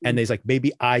 like, and he's like,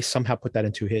 maybe I somehow put that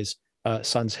into his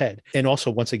son's head. And also,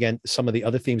 once again, some of the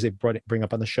other themes they bring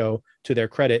up on the show, to their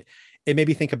credit, it made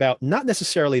me think about not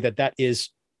necessarily that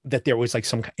there was like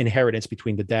some inheritance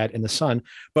between the dad and the son,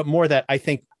 but more that I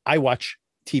think I watch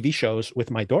TV shows with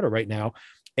my daughter right now,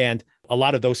 And a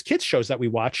lot of those kids shows that we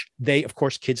watch, of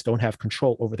course, kids don't have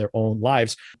control over their own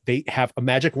lives. They have a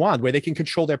magic wand where they can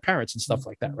control their parents and stuff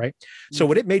like that, right? So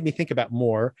what it made me think about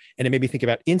more, and it made me think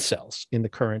about incels in the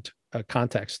current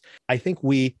context. I think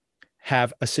we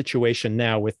have a situation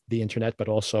now with the internet, but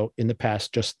also in the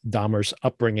past, just Dahmer's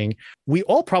upbringing. We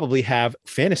all probably have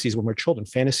fantasies when we're children,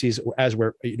 fantasies as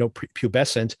we're,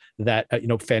 pubescent, that,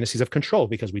 fantasies of control,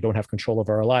 because we don't have control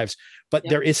over our lives. But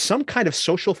there is some kind of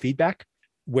social feedback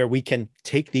where we can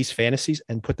take these fantasies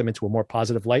and put them into a more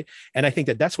positive light. And I think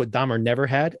that that's what Dahmer never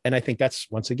had. And I think that's,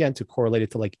 once again, to correlate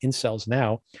it to like incels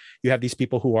now, you have these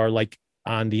people who are like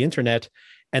on the internet,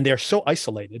 and they're so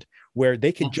isolated where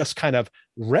they can just kind of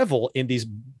revel in these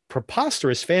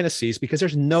preposterous fantasies because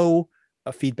there's no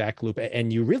feedback loop.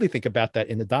 And you really think about that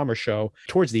in the Dahmer show.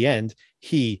 Towards the end,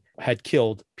 he had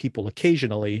killed people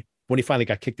occasionally. When he finally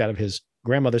got kicked out of his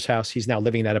grandmother's house, he's now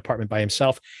living in that apartment by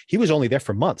himself. He was only there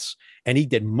for months, and he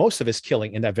did most of his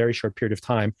killing in that very short period of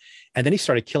time. And then he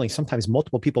started killing sometimes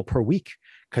multiple people per week,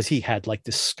 because he had like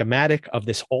this schematic of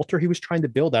this altar he was trying to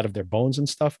build out of their bones and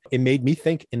stuff. It made me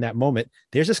think in that moment,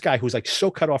 there's this guy who's like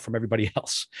so cut off from everybody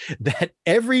else that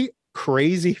every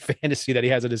crazy fantasy that he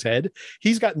has in his head,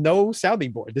 he's got no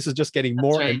sounding board. This is just getting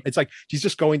more. Right. And it's like he's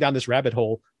just going down this rabbit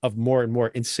hole of more and more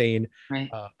insane. Right.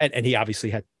 And he obviously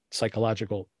had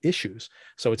psychological issues.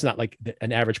 So it's not like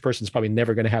an average person is probably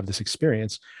never going to have this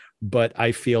experience. But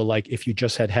I feel like if you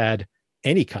just had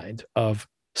any kind of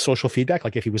social feedback,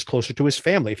 like if he was closer to his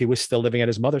family, if he was still living at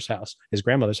his mother's house, his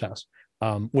grandmother's house,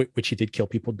 which he did kill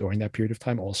people during that period of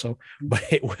time also, but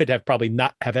it would have probably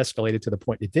not have escalated to the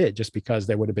point it did, just because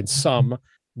there would have been some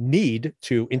need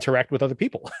to interact with other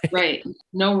people. Right.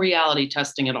 No reality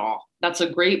testing at all. That's a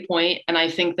great point. And I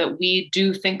think that we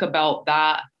do think about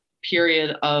that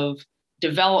period of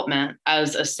development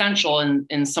as essential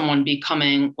in someone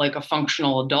becoming like a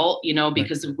functional adult,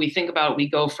 because if we think about it, we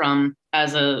go from,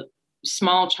 as a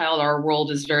small child, our world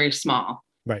is very small.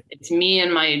 Right. It's me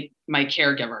and my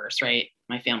caregivers, right?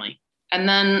 My family. And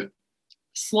then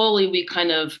slowly we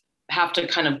kind of have to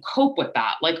kind of cope with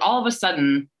that. Like all of a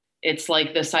sudden it's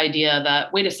like this idea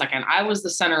that, wait a second, I was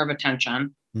the center of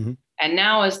attention. Mm-hmm. And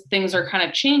now as things are kind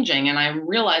of changing and I'm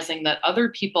realizing that other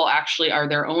people actually are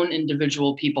their own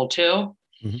individual people too.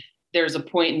 Mm-hmm. There's a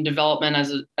point in development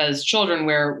as children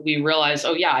where we realize,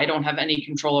 oh yeah, I don't have any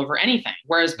control over anything.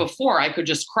 Whereas before I could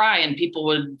just cry and people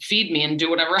would feed me and do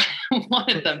whatever I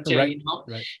wanted them to, Right.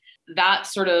 Right. That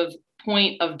sort of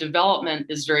point of development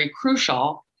is very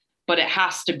crucial, but it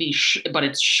has to be, but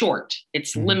it's short.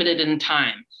 It's mm-hmm. limited in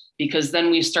time, because then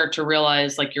we start to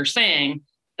realize, like you're saying,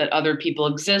 that other people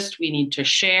exist. We need to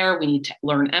share. We need to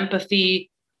learn empathy.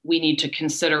 We need to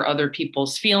consider other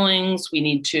people's feelings. We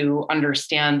need to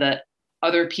understand that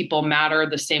other people matter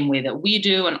the same way that we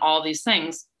do, and all these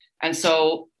things. And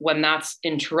so when that's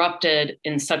interrupted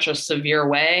in such a severe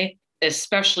way,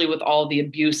 especially with all the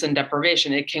abuse and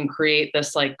deprivation, it can create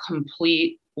this like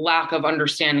complete lack of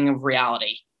understanding of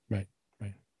reality. Right.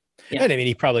 Yeah. And I mean,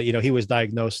 he probably, he was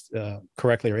diagnosed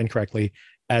correctly or incorrectly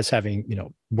as having,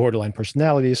 borderline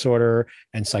personality disorder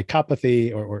and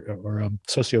psychopathy or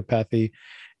sociopathy.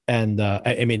 And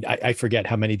I forget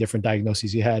how many different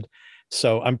diagnoses he had.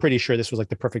 So I'm pretty sure this was like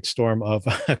the perfect storm of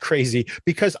crazy,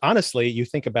 because honestly, you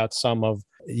think about some of,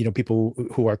 people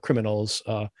who are criminals,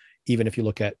 even if you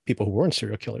look at people who weren't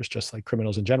serial killers, just like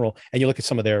criminals in general, and you look at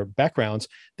some of their backgrounds,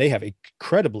 they have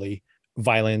incredibly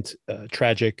violent,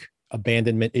 tragic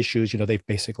abandonment issues. They've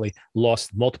basically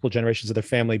lost multiple generations of their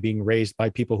family being raised by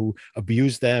people who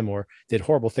abused them or did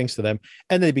horrible things to them,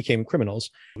 and they became criminals.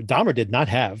 Dahmer did not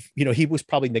have, he was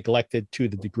probably neglected to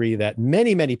the degree that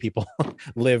many, many people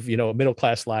live,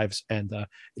 middle-class lives and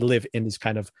live in these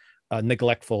kind of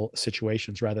neglectful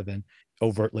situations rather than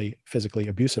overtly physically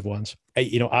abusive ones.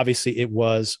 Obviously it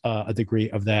was a degree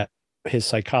of that, his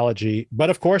psychology. But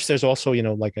of course, there's also,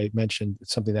 like I mentioned,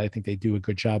 something that I think they do a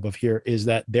good job of here is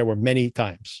that there were many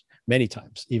times,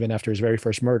 even after his very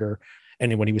first murder,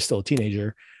 and when he was still a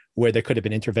teenager, where there could have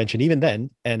been intervention even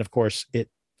then. And of course, it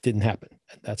didn't happen.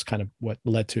 And that's kind of what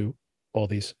led to all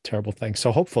these terrible things.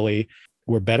 So hopefully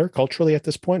we're better culturally at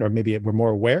this point, or maybe we're more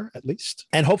aware at least.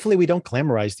 And hopefully we don't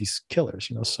glamorize these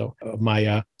killers, So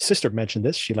my sister mentioned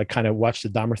this. She like kind of watched the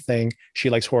Dahmer thing.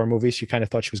 She likes horror movies. She kind of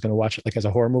thought she was going to watch it like as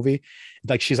a horror movie.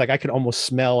 Like, she's like, I could almost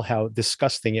smell how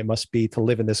disgusting it must be to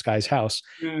live in this guy's house.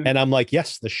 Mm. And I'm like,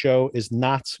 yes, the show is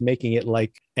not making it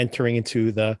like entering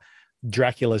into the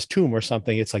Dracula's tomb or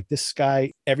something. It's like, this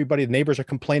guy, everybody, the neighbors are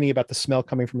complaining about the smell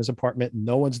coming from his apartment.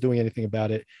 No one's doing anything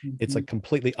about it. Mm-hmm. It's like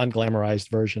completely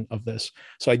unglamorized version of this.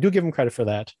 So I do give him credit for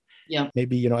that. Yeah.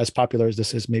 Maybe, as popular as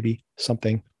this is, maybe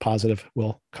something positive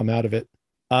will come out of it.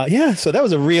 Yeah, so that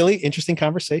was a really interesting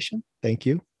conversation. Thank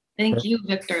you. Thank you,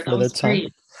 Victor. That for the was time.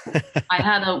 great. I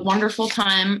had a wonderful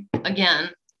time again,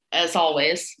 as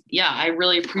always. Yeah, I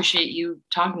really appreciate you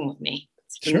talking with me.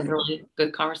 It's been a really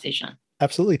good conversation.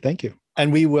 Absolutely. Thank you.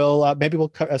 And we will maybe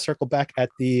we'll circle back at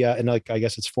the and like I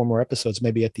guess it's 4 more episodes,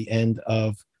 maybe at the end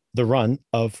of the run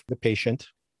of The Patient.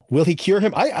 Will he cure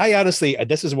him? I honestly,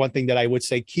 this is one thing that I would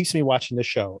say keeps me watching the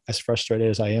show, as frustrated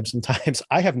as I am sometimes.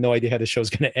 I have no idea how the show's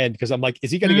going to end because I'm like,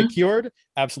 is he going to get cured?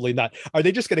 Absolutely not. Are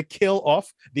they just going to kill off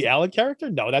the Alan character?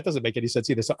 No, that doesn't make any sense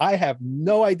either. So I have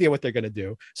no idea what they're going to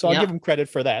do. So I'll give him credit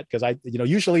for that because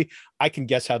usually I can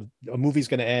guess how a movie's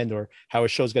going to end or how a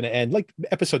show's going to end. Like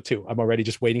episode 2, I'm already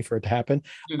just waiting for it to happen.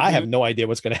 I have no idea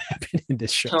what's going to happen in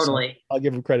this show. Totally. So I'll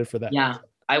give him credit for that. Yeah.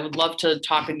 I would love to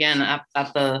talk again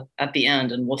at the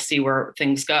end, and we'll see where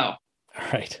things go. All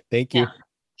right. Thank you.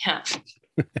 Yeah.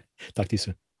 Talk to you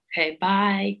soon. Okay.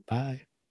 Bye. Bye.